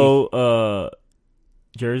 Anything below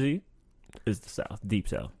Jersey is the South, deep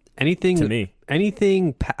South. Anything to me.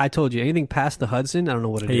 I told you, anything past the Hudson, I don't know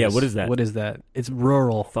what it is. Yeah, what is that? What is that? It's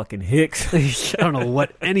rural. Fucking Hicks. I don't know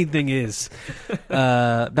what anything is.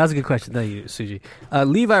 That was a good question. Thank you, Suji.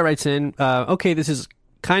 Levi writes in, okay, this is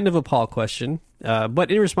kind of a Paul question,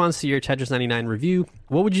 but in response to your Tetris 99 review,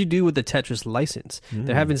 what would you do with the Tetris license?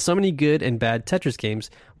 There have been so many good and bad Tetris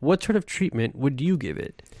games. What sort of treatment would you give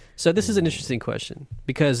it? So this is an interesting question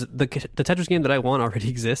because the Tetris game that I want already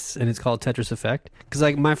exists and it's called Tetris Effect. Because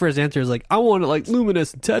like my first answer is like I want it like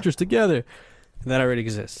Luminous and Tetris together. That already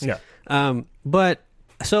exists. Yeah. But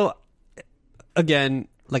so again,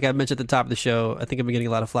 like I mentioned at the top of the show, I think I've been getting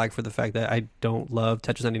a lot of flack for the fact that I don't love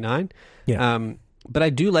Tetris 99. Yeah. But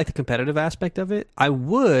I do like the competitive aspect of it. I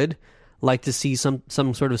would like to see some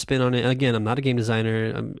sort of spin on it. Again, I'm not a game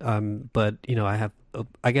designer, but I have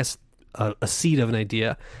I guess a seed of an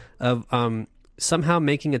idea of somehow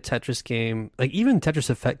making a Tetris game, like even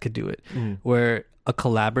Tetris Effect could do it, where a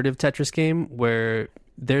collaborative Tetris game where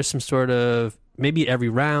there's some sort of maybe every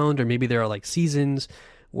round or maybe there are like seasons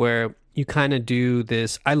where you kind of do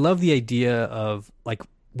this. I love the idea of like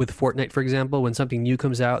with Fortnite, for example, when something new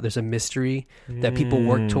comes out, there's a mystery that people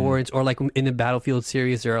work towards, or like in the Battlefield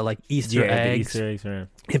series, there are like Easter eggs. Easter eggs, right.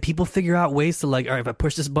 And people figure out ways to like, all right, if I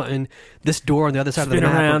push this button, this door on the other side Spin of the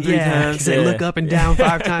map, around 3 times, look up and down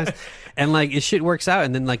 5 times, and like it shit works out,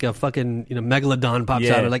 and then like a fucking megalodon pops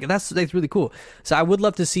out, or like that's really cool. So I would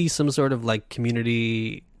love to see some sort of like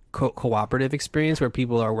community cooperative experience where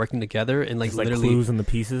people are working together and like literally clues and the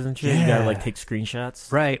pieces and shit. You gotta like take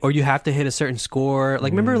screenshots, right? Or you have to hit a certain score.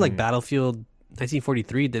 Like remember like Battlefield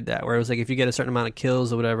 1943 did that, where it was like if you get a certain amount of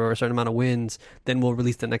kills or whatever, or a certain amount of wins, then we'll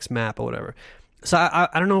release the next map or whatever. So I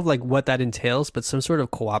don't know like what that entails, but some sort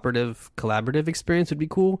of collaborative experience would be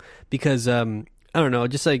cool because I don't know,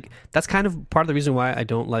 just like that's kind of part of the reason why I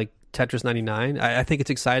don't like Tetris 99. I think it's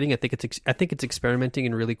exciting. I think it's experimenting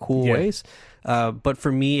in really cool ways. But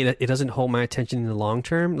for me, it doesn't hold my attention in the long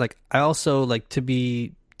term. Like I also like to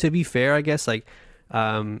be fair, I guess. Like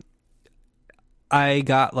I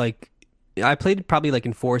got I played probably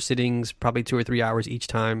in 4 sittings, probably 2 or 3 hours each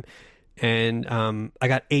time, and I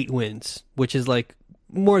got 8 wins, which is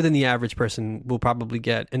more than the average person will probably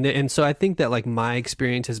get. And so I think that my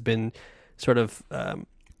experience has been sort of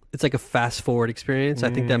it's a fast forward experience. I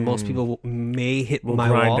think that most people may hit my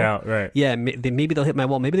grind wall. Out, right? Yeah, maybe they'll hit my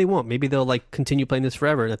wall. Maybe they won't. Maybe they'll continue playing this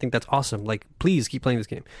forever. And I think that's awesome. Please keep playing this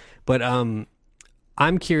game. But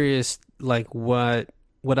I'm curious,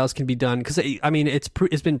 what else can be done? Because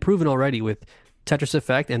it's been proven already with Tetris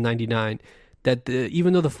Effect and 99 that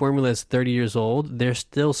even though the formula is 30 years old, there's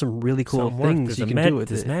still some really cool things you can do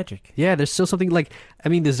with it. Magic. Yeah, there's still something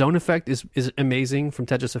the zone effect is amazing from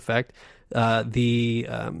Tetris Effect. The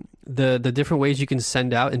different ways you can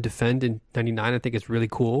send out and defend in 99, I think is really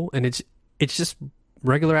cool, and it's just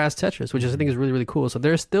regular ass Tetris, which I think is really, really cool. So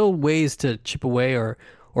there's still ways to chip away or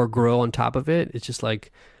grow on top of it. It's just I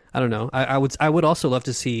don't know. I would also love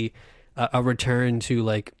to see a return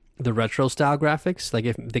to the retro style graphics.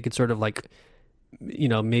 If they could sort of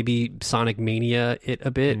maybe Sonic Mania it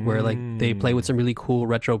a bit, where they play with some really cool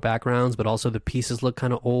retro backgrounds, but also the pieces look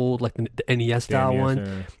kind of old, the NES style one.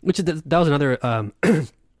 Yeah. Which that was another that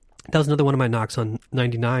was another one of my knocks on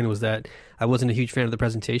 99 was that I wasn't a huge fan of the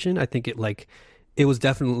presentation. I think it was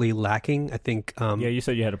definitely lacking. I think. Yeah, you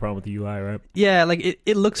said you had a problem with the UI, right? Yeah,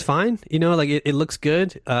 it looks fine. It looks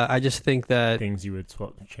good. I just think that things you would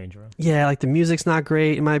change around. Yeah, the music's not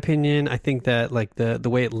great in my opinion. I think that the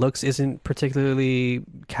way it looks isn't particularly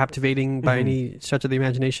captivating by any stretch of the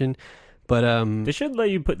imagination. But they should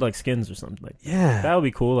let you put skins or something. Yeah, that would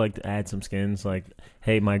be cool. To add some skins.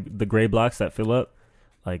 Hey, the gray blocks that fill up.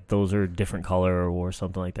 Those are different color or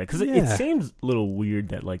something like that. Because it seems a little weird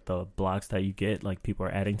that, the blocks that you get, people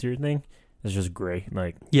are adding to your thing, is just gray.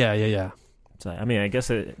 Yeah. So, I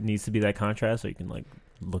guess it needs to be that contrast so you can,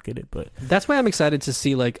 look at it. But that's why I'm excited to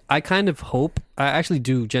see, I actually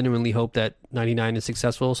do genuinely hope that 99 is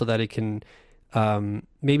successful so that it can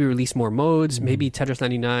maybe release more modes. Maybe Tetris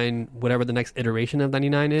 99, whatever the next iteration of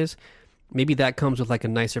 99 is, maybe that comes with, a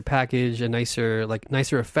nicer package,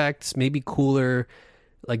 nicer effects, maybe cooler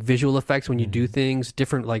visual effects when you do things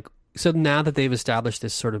different. So now that they've established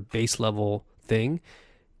this sort of base level thing,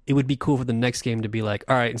 it would be cool for the next game to be all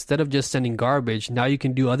right, instead of just sending garbage, now you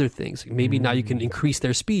can do other things. Maybe now you can increase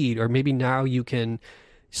their speed, or maybe now you can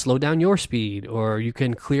slow down your speed, or you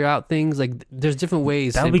can clear out things. There's different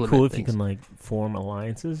ways. That would be cool if things. you can form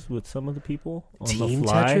alliances with some of the people on Team the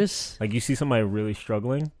fly. Tetris? You see somebody really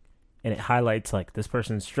struggling, and it highlights this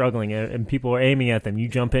person's struggling, and people are aiming at them. You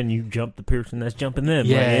jump in, you jump the person that's jumping them.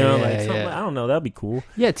 Yeah, I don't know. That'd be cool.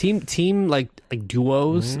 Yeah, team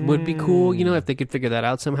duos would be cool. If they could figure that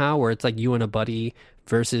out somehow, where it's you and a buddy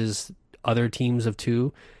versus other teams of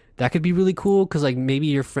 2. That could be really cool because maybe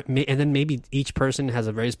your and then maybe each person has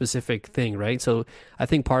a very specific thing, right? So I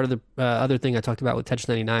think part of the other thing I talked about with Tetris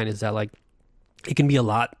 99 is that it can be a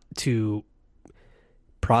lot to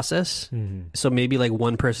process. So maybe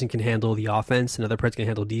one person can handle the offense, another person can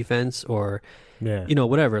handle defense, or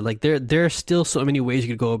whatever. There's still so many ways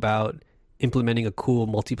you could go about implementing a cool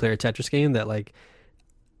multiplayer Tetris game that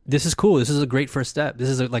this is cool. This is a great first step. This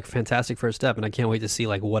is a fantastic first step, and I can't wait to see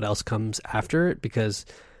what else comes after it, because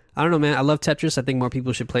I don't know, man. I love Tetris. I think more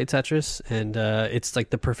people should play Tetris, and it's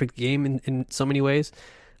the perfect game in so many ways,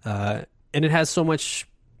 and it has so much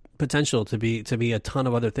potential to be a ton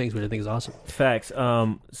of other things, which I think is awesome. Facts.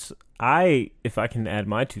 If I can add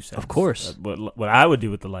my 2 cents, of course. What I would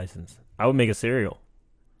do with the license, I would make a cereal.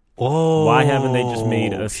 Oh, why haven't they just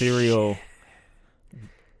made a cereal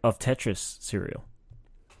of Tetris cereal?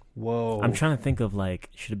 Whoa, I'm trying to think of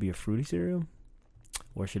should it be a fruity cereal,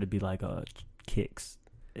 or should it be a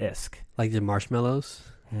Kix-esque, the marshmallows?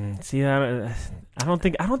 See, I don't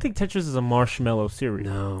think Tetris is a marshmallow cereal.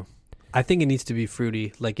 No. I think it needs to be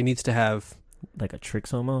fruity. It needs to have a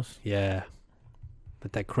Trix almost. Yeah,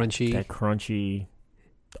 but that crunchy,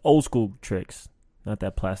 old school Trix, not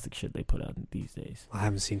that plastic shit they put out these days. I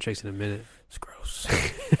haven't seen Trix in a minute. It's gross.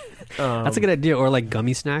 That's a good idea. Or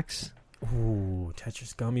gummy snacks. Ooh,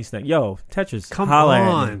 Tetris gummy snack. Yo, Tetris. Come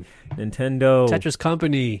on, Nintendo. Tetris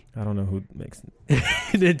Company. I don't know who makes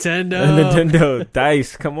Nintendo.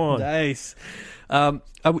 Dice. Come on, Dice.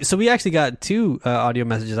 So we actually got 2 audio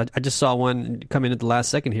messages. I just saw one come in at the last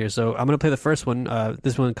second here, so I'm going to play the first one.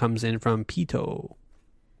 This one comes in from Pito.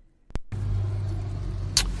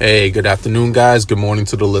 Hey, good afternoon, guys. Good morning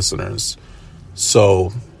to the listeners.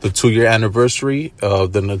 So the 2-year anniversary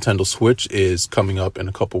of the Nintendo Switch is coming up in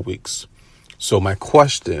a couple weeks. So my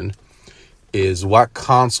question is, what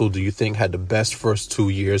console do you think had the best first 2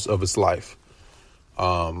 years of its life?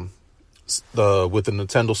 With the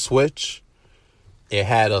Nintendo Switch, it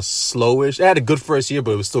had a slowish. It had a good first year,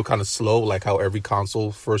 but it was still kind of slow, like how every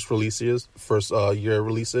console first year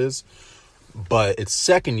release is. But its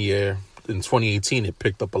second year in 2018, it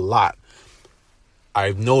picked up a lot.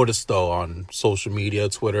 I've noticed though on social media,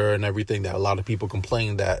 Twitter, and everything that a lot of people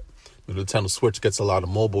complain that the Nintendo Switch gets a lot of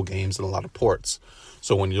mobile games and a lot of ports.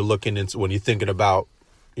 So when you're thinking about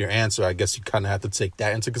your answer, I guess you kind of have to take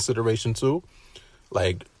that into consideration too.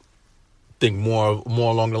 Like, think more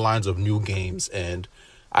along the lines of new games and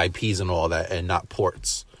IPs and all that, and not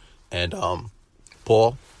ports. And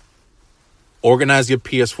Paul, organize your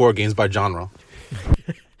PS4 games by genre.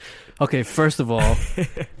 Okay, first of all,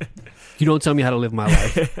 you don't tell me how to live my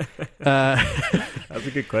life. That's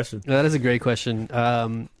a good question. That is a great question.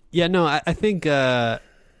 I think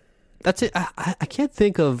that's it. I can't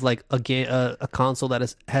think of like a console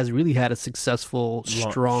that has really had a successful,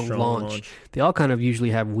 strong launch. They all kind of usually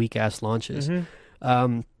have weak ass launches.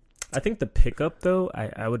 Mm-hmm. I think the pickup though,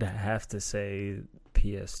 I would have to say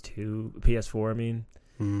PS4. I mean,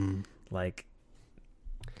 like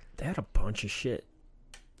they had a bunch of shit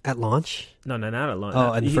at launch. No, not at launch.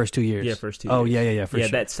 Oh, in the first 2 years. Yeah, first 2 years. Oh, yeah, for sure.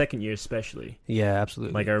 That second year especially. Yeah,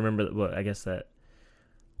 absolutely. Like I remember, I guess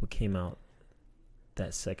what came out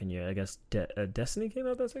that second year. I guess Destiny came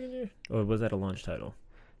out that second year, or was that a launch title?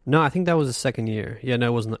 No, I think that was the second year. Yeah, no,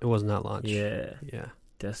 it was not launch. Yeah.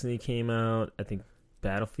 Destiny came out. I think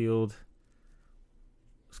Battlefield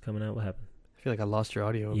was coming out. What happened? I feel like I lost your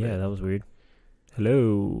audio. Yeah, that was weird.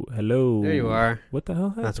 Hello. There you are. What the hell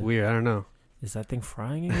happened? That's weird. I don't know. Is that thing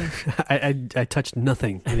frying again? I touched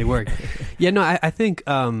nothing and it worked. Yeah, no, I think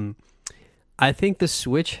the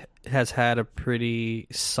Switch has had a pretty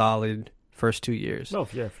solid first 2 years. Oh,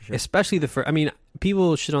 yeah, for sure. Especially the first. I mean,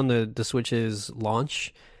 people shit on the Switch's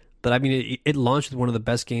launch, but I mean, it launched with one of the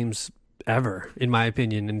best games ever, in my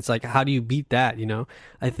opinion. And it's like, how do you beat that? You know,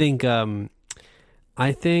 I think it's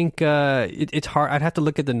hard. I'd have to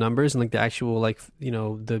look at the numbers and like the actual, like, you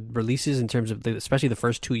know, the releases in terms of especially the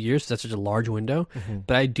first 2 years. That's such a large window. Mm-hmm.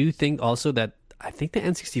 But I do think also that I think the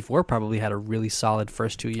N64 probably had a really solid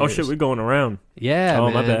first 2 years. Oh shit, we're going around. Yeah. Oh,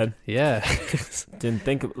 man. my bad. Yeah. Didn't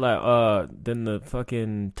think of, like then the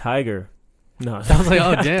fucking Tiger. No, I was like,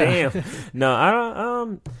 oh damn. No, I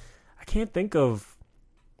don't. I can't think of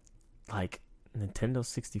like Nintendo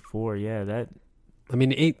 64. Yeah, that. I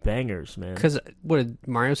mean, 8 bangers, man. Because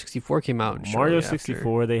Mario 64 came out. Mario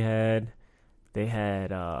 64, after. They had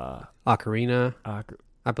Ocarina.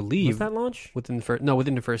 I believe. Was that launch? Within the first 2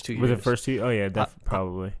 years. Within the first 2? Oh yeah,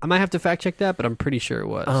 probably. I might have to fact check that, but I'm pretty sure it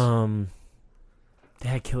was. They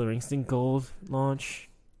had Killer Instinct Gold launch.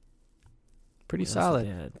 Pretty solid.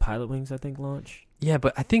 They had Pilot Wings, I think, launch. Yeah,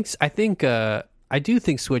 but I do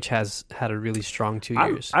think Switch has had a really strong 2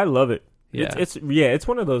 years. I love it. Yeah. It's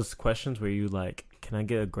one of those questions where you like, can I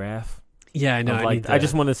get a graph? Yeah, I know. I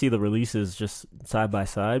just want to see the releases just side by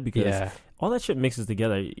side because all that shit mixes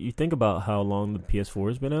together. You think about how long the PS4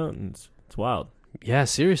 has been out, and it's wild. Yeah,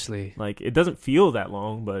 seriously. Like, it doesn't feel that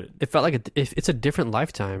long, but it felt like it's a different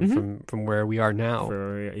lifetime from where we are now.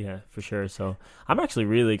 For sure. So I'm actually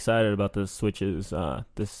really excited about the Switches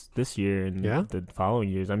this year and the following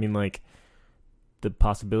years. I mean, like, the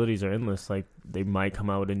possibilities are endless. Like, they might come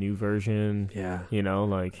out with a new version. Yeah. You know,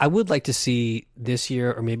 like, I would like to see this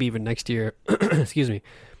year or maybe even next year, excuse me,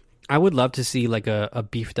 I would love to see like a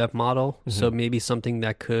beefed up model. Mm-hmm. So maybe something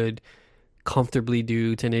that could comfortably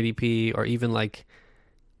do 1080p or even like,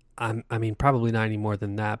 I mean, probably not any more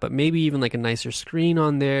than that, but maybe even like a nicer screen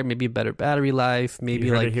on there, maybe a better battery life, maybe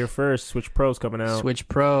you heard like it here first. Switch Pro's coming out. Switch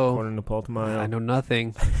Pro. According to Paul Tamayo. I know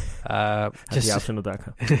nothing. Just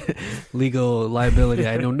theoptional.com. Legal liability.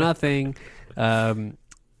 I know nothing.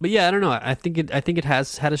 But yeah, I don't know. I think it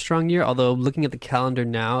has had a strong year. Although looking at the calendar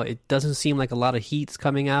now, it doesn't seem like a lot of heat's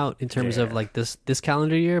coming out in terms of like this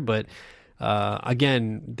calendar year. But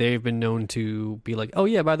again, they've been known to be like, oh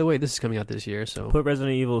yeah, by the way, this is coming out this year. So put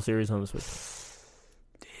Resident Evil series on the Switch.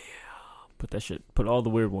 Damn. Put that shit. Put all the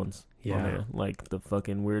weird ones. Yeah. On there. Like the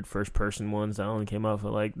fucking weird first person ones that only came out for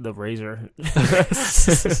like the Razor.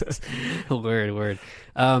 Word.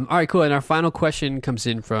 All right, cool. And our final question comes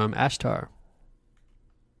in from Ashtar.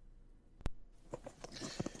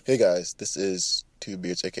 Hey guys, this is Two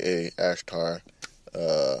Beards, aka Ashtar.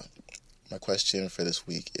 My question for this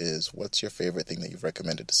week is, what's your favorite thing that you've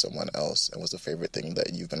recommended to someone else, and what's the favorite thing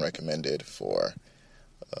that you've been recommended for?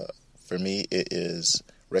 For me, it is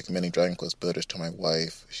recommending Dragon Quest Builders to my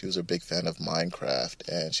wife. She was a big fan of Minecraft,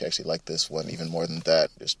 and she actually liked this one even more than that,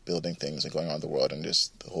 just building things and going around the world, and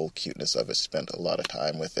just the whole cuteness of it. She spent a lot of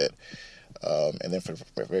time with it. And then for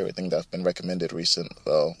everything that's been recommended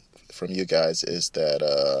from you guys is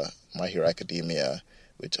that My Hero Academia,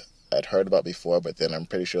 which I'd heard about before, but then I'm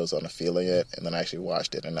pretty sure I was on a feeling it, and then I actually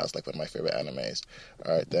watched it, and that was like one of my favorite animes.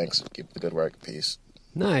 All right, thanks. Keep up the good work. Peace.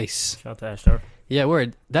 Nice. Shout out to Ashtar. Yeah,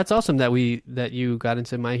 word. That's awesome that you got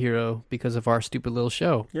into My Hero because of our stupid little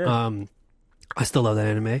show. Yeah. I still love that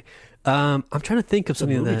anime. I'm trying to think of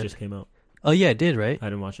something the movie that just came out. Oh yeah, it did, right? I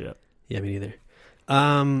didn't watch it yet. Yeah, me neither.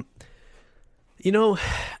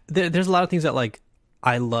 There's a lot of things that like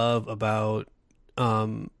I love about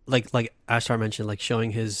like Ashtar mentioned, like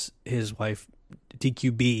showing his wife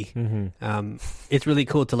DQB. Mm-hmm. It's really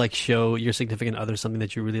cool to like show your significant other something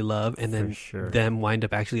that you really love, and then them wind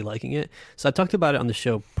up actually liking it. So I talked about it on the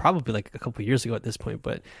show probably like a couple of years ago at this point,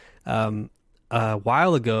 but a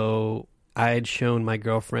while ago I had shown my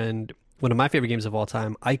girlfriend one of my favorite games of all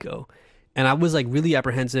time, Ico, and I was like really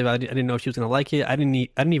apprehensive. I didn't know if she was gonna like it. I didn't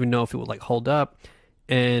even know if it would like hold up.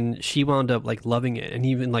 And she wound up like loving it and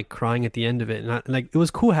even like crying at the end of it. And like it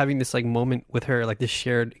was cool having this like moment with her, like this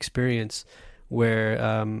shared experience where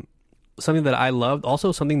something that I loved,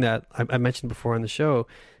 also something that I mentioned before on the show,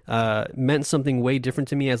 meant something way different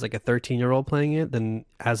to me as like a 13-year-old playing it than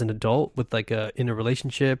as an adult with like in a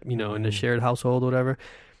relationship, you know, in a shared household or whatever.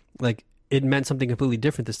 Like it meant something completely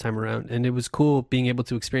different this time around. And it was cool being able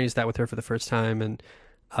to experience that with her for the first time. And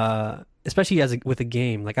especially with a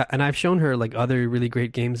game, like and I've shown her like other really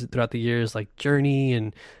great games throughout the years, like Journey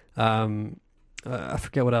and I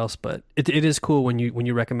forget what else, but it is cool when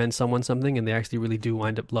you recommend someone something and they actually really do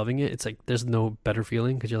wind up loving it. It's like there's no better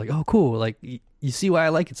feeling because you're like, oh cool, like you see why I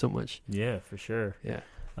like it so much. Yeah, for sure. Yeah.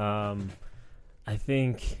 I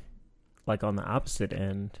think like on the opposite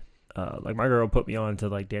end, like my girl put me on to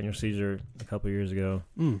like Daniel Caesar a couple years ago,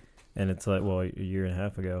 and it's like a year and a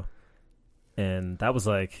half ago. And that was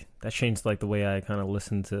like, that changed like the way I kind of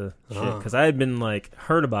listened to shit. Because I had been like,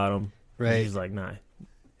 heard about him. Right. She's like, nah,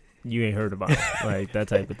 you ain't heard about him. Like that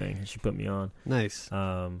type of thing. And she put me on. Nice.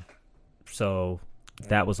 So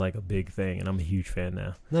that was like a big thing. And I'm a huge fan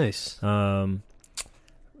now. Nice.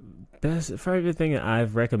 Best favorite thing that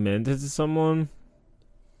I've recommended to someone.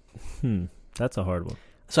 That's a hard one.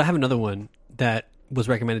 So I have another one that was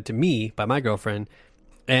recommended to me by my girlfriend.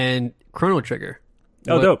 And Chrono Trigger.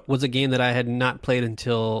 Dope. Was a game that I had not played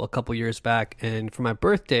until a couple years back, and for my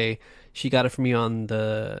birthday, she got it for me on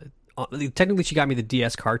technically she got me the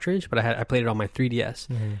DS cartridge, but I played it on my 3DS.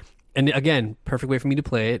 Mm-hmm. And again, perfect way for me to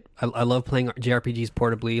play it. I love playing JRPGs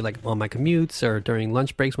portably, like on my commutes or during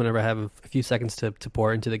lunch breaks whenever I have a few seconds to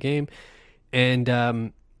pour into the game. And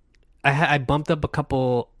I bumped up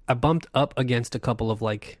against a couple of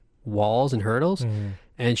like walls and hurdles,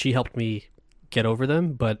 and she helped me get over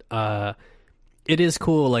them, but it is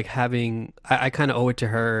cool, like having, I kind of owe it to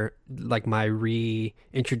her, like my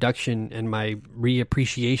reintroduction and my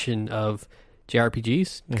reappreciation of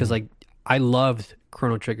JRPGs, because like I loved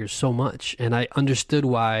Chrono Trigger so much, and I understood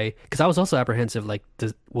why, because I was also apprehensive, like,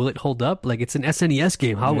 will it hold up? Like, it's an SNES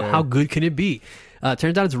game. How good can it be?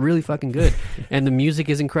 Turns out it's really fucking good, and the music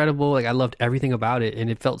is incredible. Like, I loved everything about it, and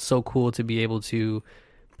it felt so cool to be able to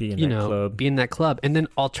be in that club. And then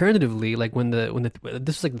alternatively, like when this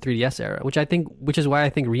was like the 3DS era, which is why I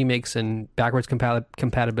think remakes and backwards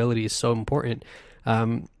compatibility is so important.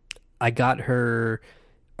 I got her,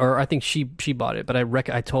 or I think she bought it, but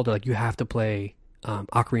I told her like, you have to play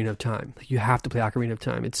Ocarina of Time. Like, you have to play Ocarina of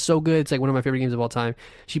Time. It's so good. It's like one of my favorite games of all time.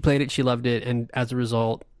 She played it, she loved it, and as a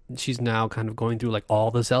result, she's now kind of going through like all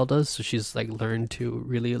the Zeldas. So she's like learned to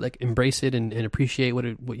really like embrace it and appreciate what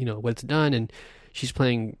it's done. And she's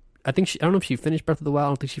playing, I don't know if she finished Breath of the Wild. I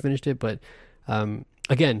don't think she finished it, but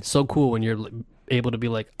again, so cool when you're able to be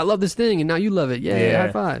like, I love this thing, and now you love it. Yay,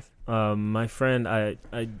 high five. My friend, I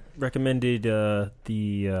recommended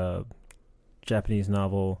the Japanese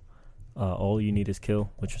novel All You Need Is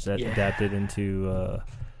Kill, which was adapted into,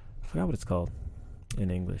 I forgot what it's called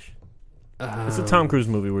in English. It's a Tom Cruise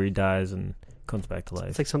movie where he dies and comes back to life.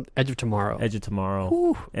 It's like some Edge of Tomorrow.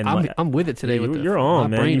 Whew, and I'm with it today. You're on,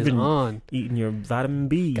 man. Brain You've been on. Eating your vitamin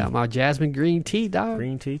B. Got my jasmine green tea, dog.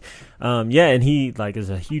 Green tea. And he like is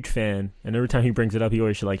a huge fan. And every time he brings it up, he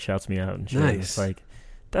always like shouts me out and shit. Nice. It's like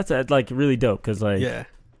that's like really dope because like I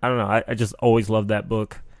don't know. I just always loved that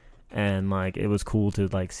book. And like it was cool to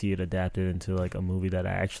like see it adapted into like a movie that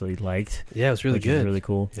I actually liked. Yeah, it was really good. Really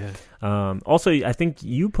cool. Yeah. Also, I think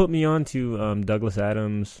you put me on to Douglas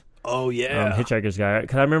Adams. Oh yeah, Hitchhiker's Guide.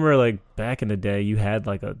 Because I remember like back in the day, you had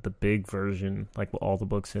like the big version, like with all the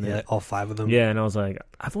books in it. Yeah, all 5 of them. Yeah, and I was like,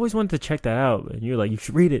 I've always wanted to check that out. And you're like, you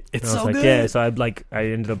should read it. It's and I was so like, good. Yeah, so I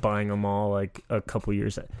ended up buying them all like a couple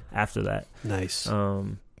years after that. Nice.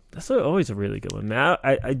 That's always a really good one. Now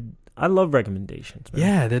I love recommendations,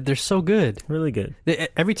 man. Yeah, they're so good. Really good.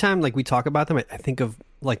 Every time like we talk about them, I think of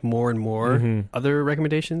like more and more other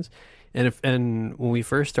recommendations. And when we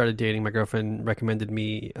first started dating, my girlfriend recommended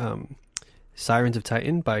me Sirens of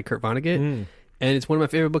Titan by Kurt Vonnegut. And it's one of my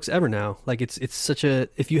favorite books ever now. Like it's such a,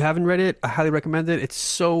 if you haven't read it, I highly recommend it. It's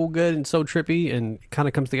so good and so trippy, and kind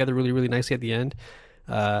of comes together really, really nicely at the end.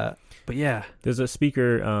 But yeah, there's a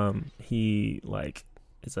speaker. He like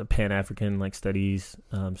is a Pan-African like studies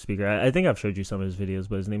speaker. I think I've showed you some of his videos,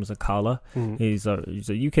 but his name is Akala. He's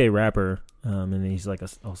a UK rapper, and he's like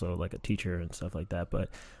also like a teacher and stuff like that. But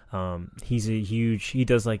he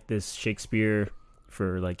does like this Shakespeare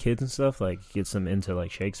for like kids and stuff. Like gets them into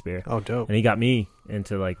like Shakespeare. Oh, dope! And he got me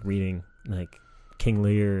into like reading like King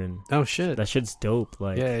Lear and oh shit, that shit's dope.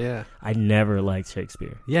 Like yeah. I never liked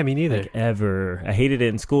Shakespeare. Yeah, me neither. Like ever. I hated it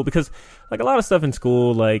in school because like a lot of stuff in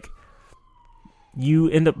school, like you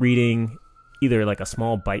end up reading either like a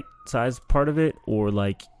small bite-sized part of it, or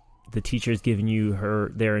like the teacher's giving you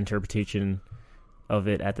their interpretation of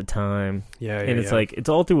it at the time. And it's like it's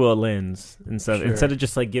all through a lens and stuff. Sure. Instead of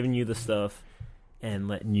just like giving you the stuff and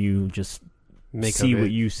letting you just see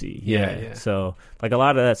what you see. Yeah. So like a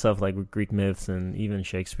lot of that stuff, like with Greek myths and even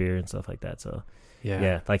Shakespeare and stuff like that. So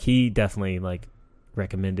yeah, like he definitely like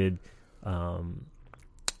recommended not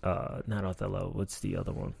Othello. What's the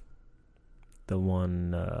other one? The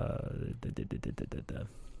one I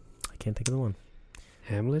can't think of the one.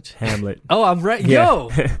 Hamlet. Oh, I'm right. Yeah. Yo,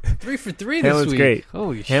 3 for 3 this Hamlet's week. Great.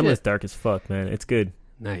 Holy shit. Hamlet's dark as fuck, man. It's good.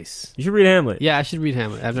 Nice. You should read Hamlet. Yeah, I should read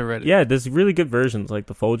Hamlet. I've never read it. Yeah, there's really good versions. Like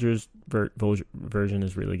the Folger's version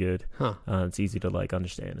is really good. Huh. It's easy to like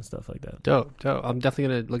understand and stuff like that. Dope. I'm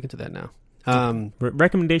definitely gonna look into that now.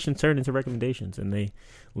 Recommendations turn into recommendations, and they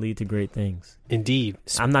lead to great things. Indeed.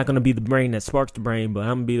 I'm not gonna be the brain that sparks the brain, but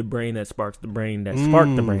I'm gonna be the brain that sparks the brain that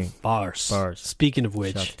sparked the brain. Bars. Speaking of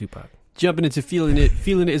which, shout out to Tupac. Jumping into feeling it.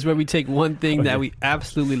 Feeling it is where we take one thing that we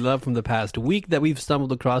absolutely love from the past week that we've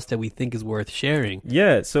stumbled across that we think is worth sharing.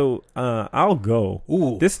 Yeah, so I'll go.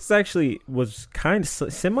 Ooh. This is actually was kind of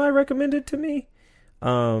semi-recommended to me.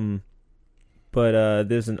 But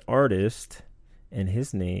there's an artist, and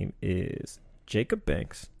his name is Jacob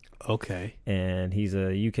Banks. Okay. And he's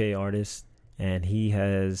a UK artist, and he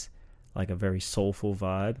has like a very soulful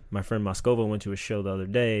vibe. My friend Moscova went to a show the other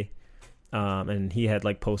day. And he had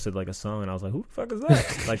like posted like a song, and I was like, who the fuck is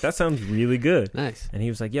that? Like, that sounds really good. Nice. And he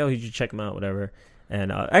was like, yo, you should check him out, whatever.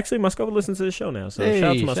 And actually Moscova listens to the show now, so hey,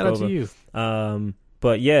 shout out to Moscova. Shout out to you.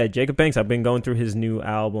 But yeah, Jacob Banks, I've been going through his new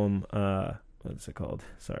album. What's it called?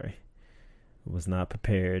 Sorry, was not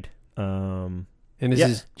prepared. And this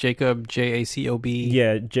is Jacob, Jacob.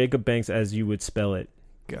 Yeah, Jacob Banks as you would spell it.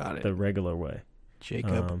 Got it. The regular way.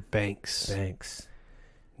 Jacob Banks.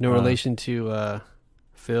 No relation to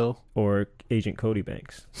Phil or Agent Cody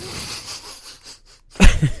Banks.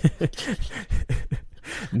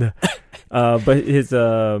 No, but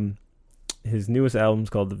his newest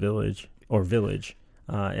album's called Village,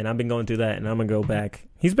 and I've been going through that, and I'm gonna go back.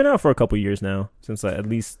 He's been out for a couple years now, since at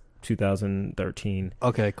least 2013.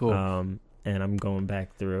 Okay, cool. And I'm going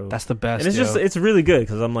back through. That's the best. And it's really good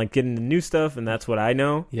because I'm like getting the new stuff, and that's what I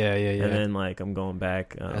know. Yeah. And then like I'm going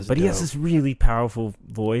back, but he has this really powerful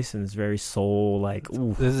voice, and it's very soul like.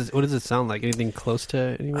 Ooh. What does it sound like? Anything close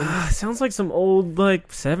to anyone? It sounds like some old like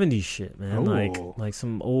 70s shit, man. Ooh. Like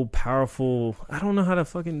some old powerful. I don't know how to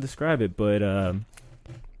fucking describe it, but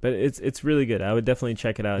it's really good. I would definitely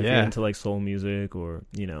check it out if you're into like soul music, or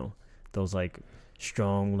those like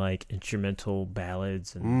strong like instrumental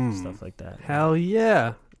ballads and stuff like that. Hell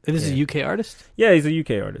yeah. And this is a UK artist? Yeah, he's a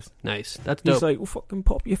UK artist. Nice. That's dope. He's like, fucking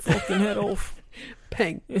pop your fucking head off.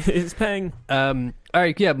 Pang. It's Pang. All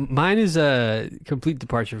right, yeah, mine is a complete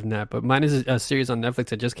departure from that, but mine is a series on Netflix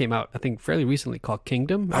that just came out, I think, fairly recently, called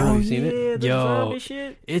Kingdom. I don't know if you've seen it. Yo,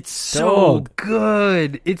 shit. It's so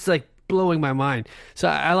good. It's like blowing my mind. So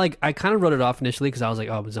I kind of wrote it off initially because I was like,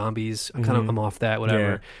 oh, zombies. I'm off that,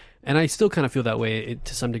 whatever. Yeah. And I still kind of feel that way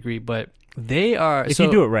to some degree, but they are. If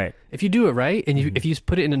you do it right. If you do it right, and if you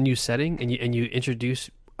put it in a new setting, and you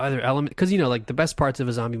introduce other element, because like the best parts of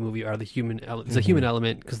a zombie movie are the human element. The human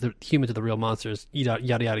element, because the humans are the real monsters. Yada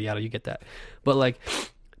yada yada. You get that, but like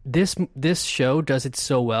this show does it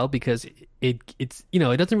so well because it's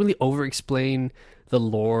it doesn't really over explain the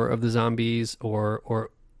lore of the zombies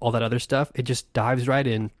or all that other stuff. It just dives right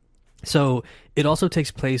in. So it also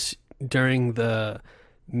takes place during the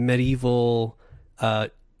medieval I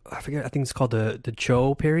think it's called the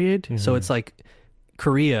Cho period. So it's like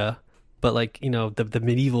Korea, but like the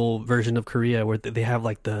medieval version of Korea, where they have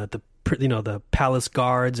like the palace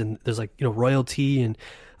guards, and there's like royalty, and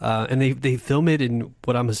they film it in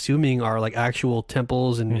what I'm assuming are like actual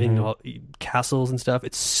temples and castles and stuff.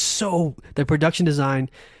 It's so the production design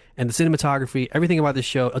and the cinematography, everything about this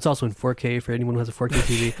show. It's also in 4K for anyone who has a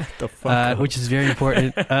 4K TV, which is very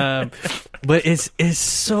important. But it's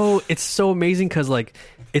so amazing because like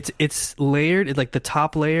it's layered. It's like the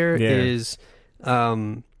top layer is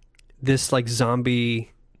this like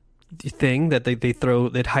zombie thing that they throw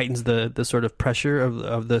that heightens the sort of pressure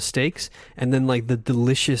of the stakes, and then like the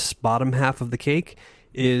delicious bottom half of the cake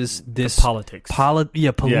is this politics,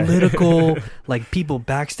 political like people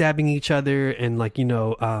backstabbing each other, and like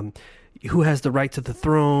who has the right to the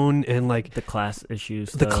throne, and like the class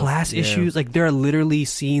issues issues. Like there are literally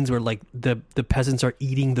scenes where like the peasants are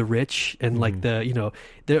eating the rich, and like there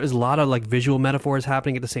is a lot of like visual metaphors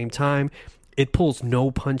happening at the same time. It pulls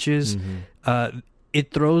no punches.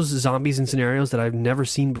 It throws zombies in scenarios that I've never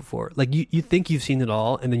seen before. Like you think you've seen it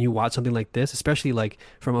all, and then you watch something like this, especially like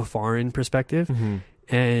from a foreign perspective,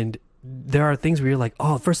 and there are things where you're like,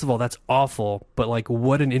 oh, first of all, that's awful, but like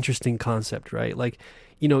what an interesting concept, right? Like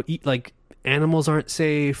like animals aren't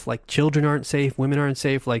safe, like children aren't safe, women aren't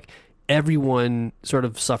safe, like everyone sort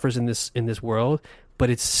of suffers in this world. But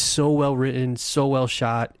it's so well written, so well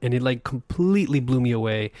shot, and it like completely blew me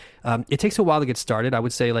away. It takes a while to get started. I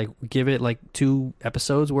would say like give it like 2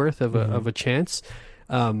 episodes worth of a chance,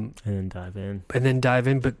 and then dive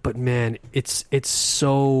in. But man, it's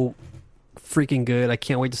so freaking good. I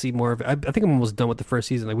can't wait to see more of it. I think I'm almost done with the first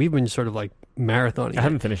season. Like we've been sort of like marathoning. I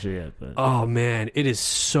haven't finished it yet, but oh man, it is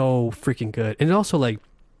so freaking good. And also like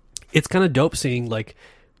it's kind of dope seeing like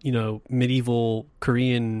medieval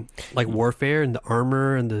Korean like warfare and the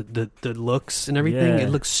armor and the looks and everything. It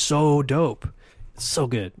looks so dope. It's so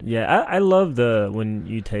good. Yeah, I love when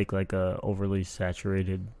you take like a overly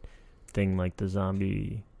saturated thing like the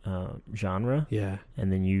zombie genre,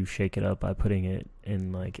 and then you shake it up by putting it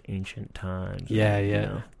in like ancient times.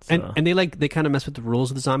 And they kind of mess with the rules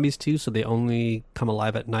of the zombies too, so they only come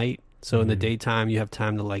alive at night. So in the daytime, you have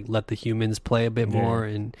time to like let the humans play a bit more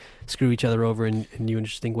and screw each other over in new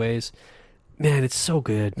interesting ways. Man, it's so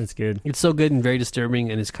good. It's good. It's so good and very disturbing,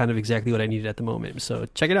 and it's kind of exactly what I needed at the moment. So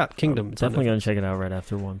check it out, Kingdom. I'm definitely gonna check it out right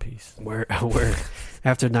after One Piece. We're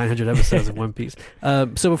after 900 episodes of One Piece. So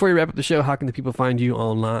before we wrap up the show, how can the people find you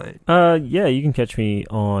online? You can catch me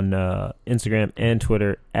on Instagram and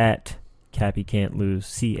Twitter at Cappy Can't Lose,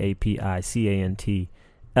 CAPICANTLOSE.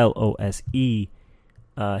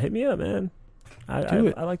 Hit me up, man.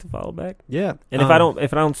 I like to follow back. Yeah. And if I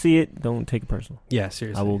don't see it, don't take it personal. Yeah,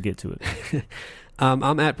 seriously. I will get to it.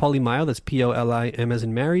 I'm at Polymayo. That's POLIM as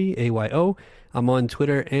in Mary, AYO. I'm on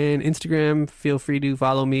Twitter and Instagram. Feel free to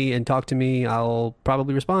follow me and talk to me. I'll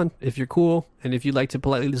probably respond if you're cool. And if you'd like to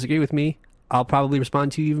politely disagree with me, I'll probably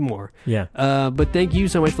respond to you even more. Yeah. But thank you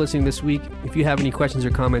so much for listening this week. If you have any questions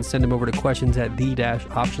or comments, send them over to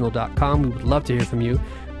questions@the-optional.com. We would love to hear from you.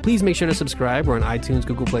 Please make sure to subscribe. We're on iTunes,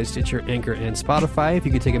 Google Play, Stitcher, Anchor, and Spotify. If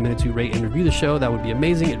you could take a minute to rate and review the show, that would be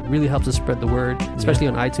amazing. It really helps us spread the word, especially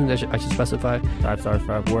on iTunes, I should specify. 5 stars,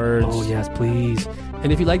 5 words. Oh, yes, please.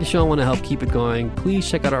 And if you like the show and want to help keep it going, please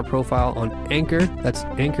check out our profile on Anchor. That's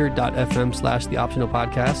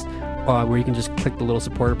anchor.fm/theoptionalpodcast, where you can just click the little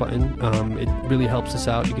support button. It really helps us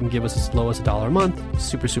out. You can give us as low as $1 a month.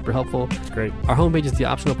 Super, super helpful. It's great. Our homepage is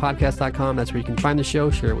theoptionalpodcast.com. That's where you can find the show,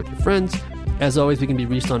 share it with your friends. As always, we can be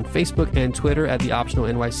reached on Facebook and Twitter at The Optional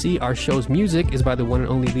NYC. Our show's music is by the one and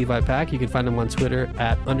only Levi Pack. You can find him on Twitter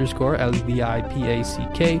at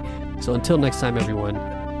 _LEVIPACK. So until next time, everyone,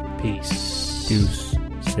 peace. Deuces.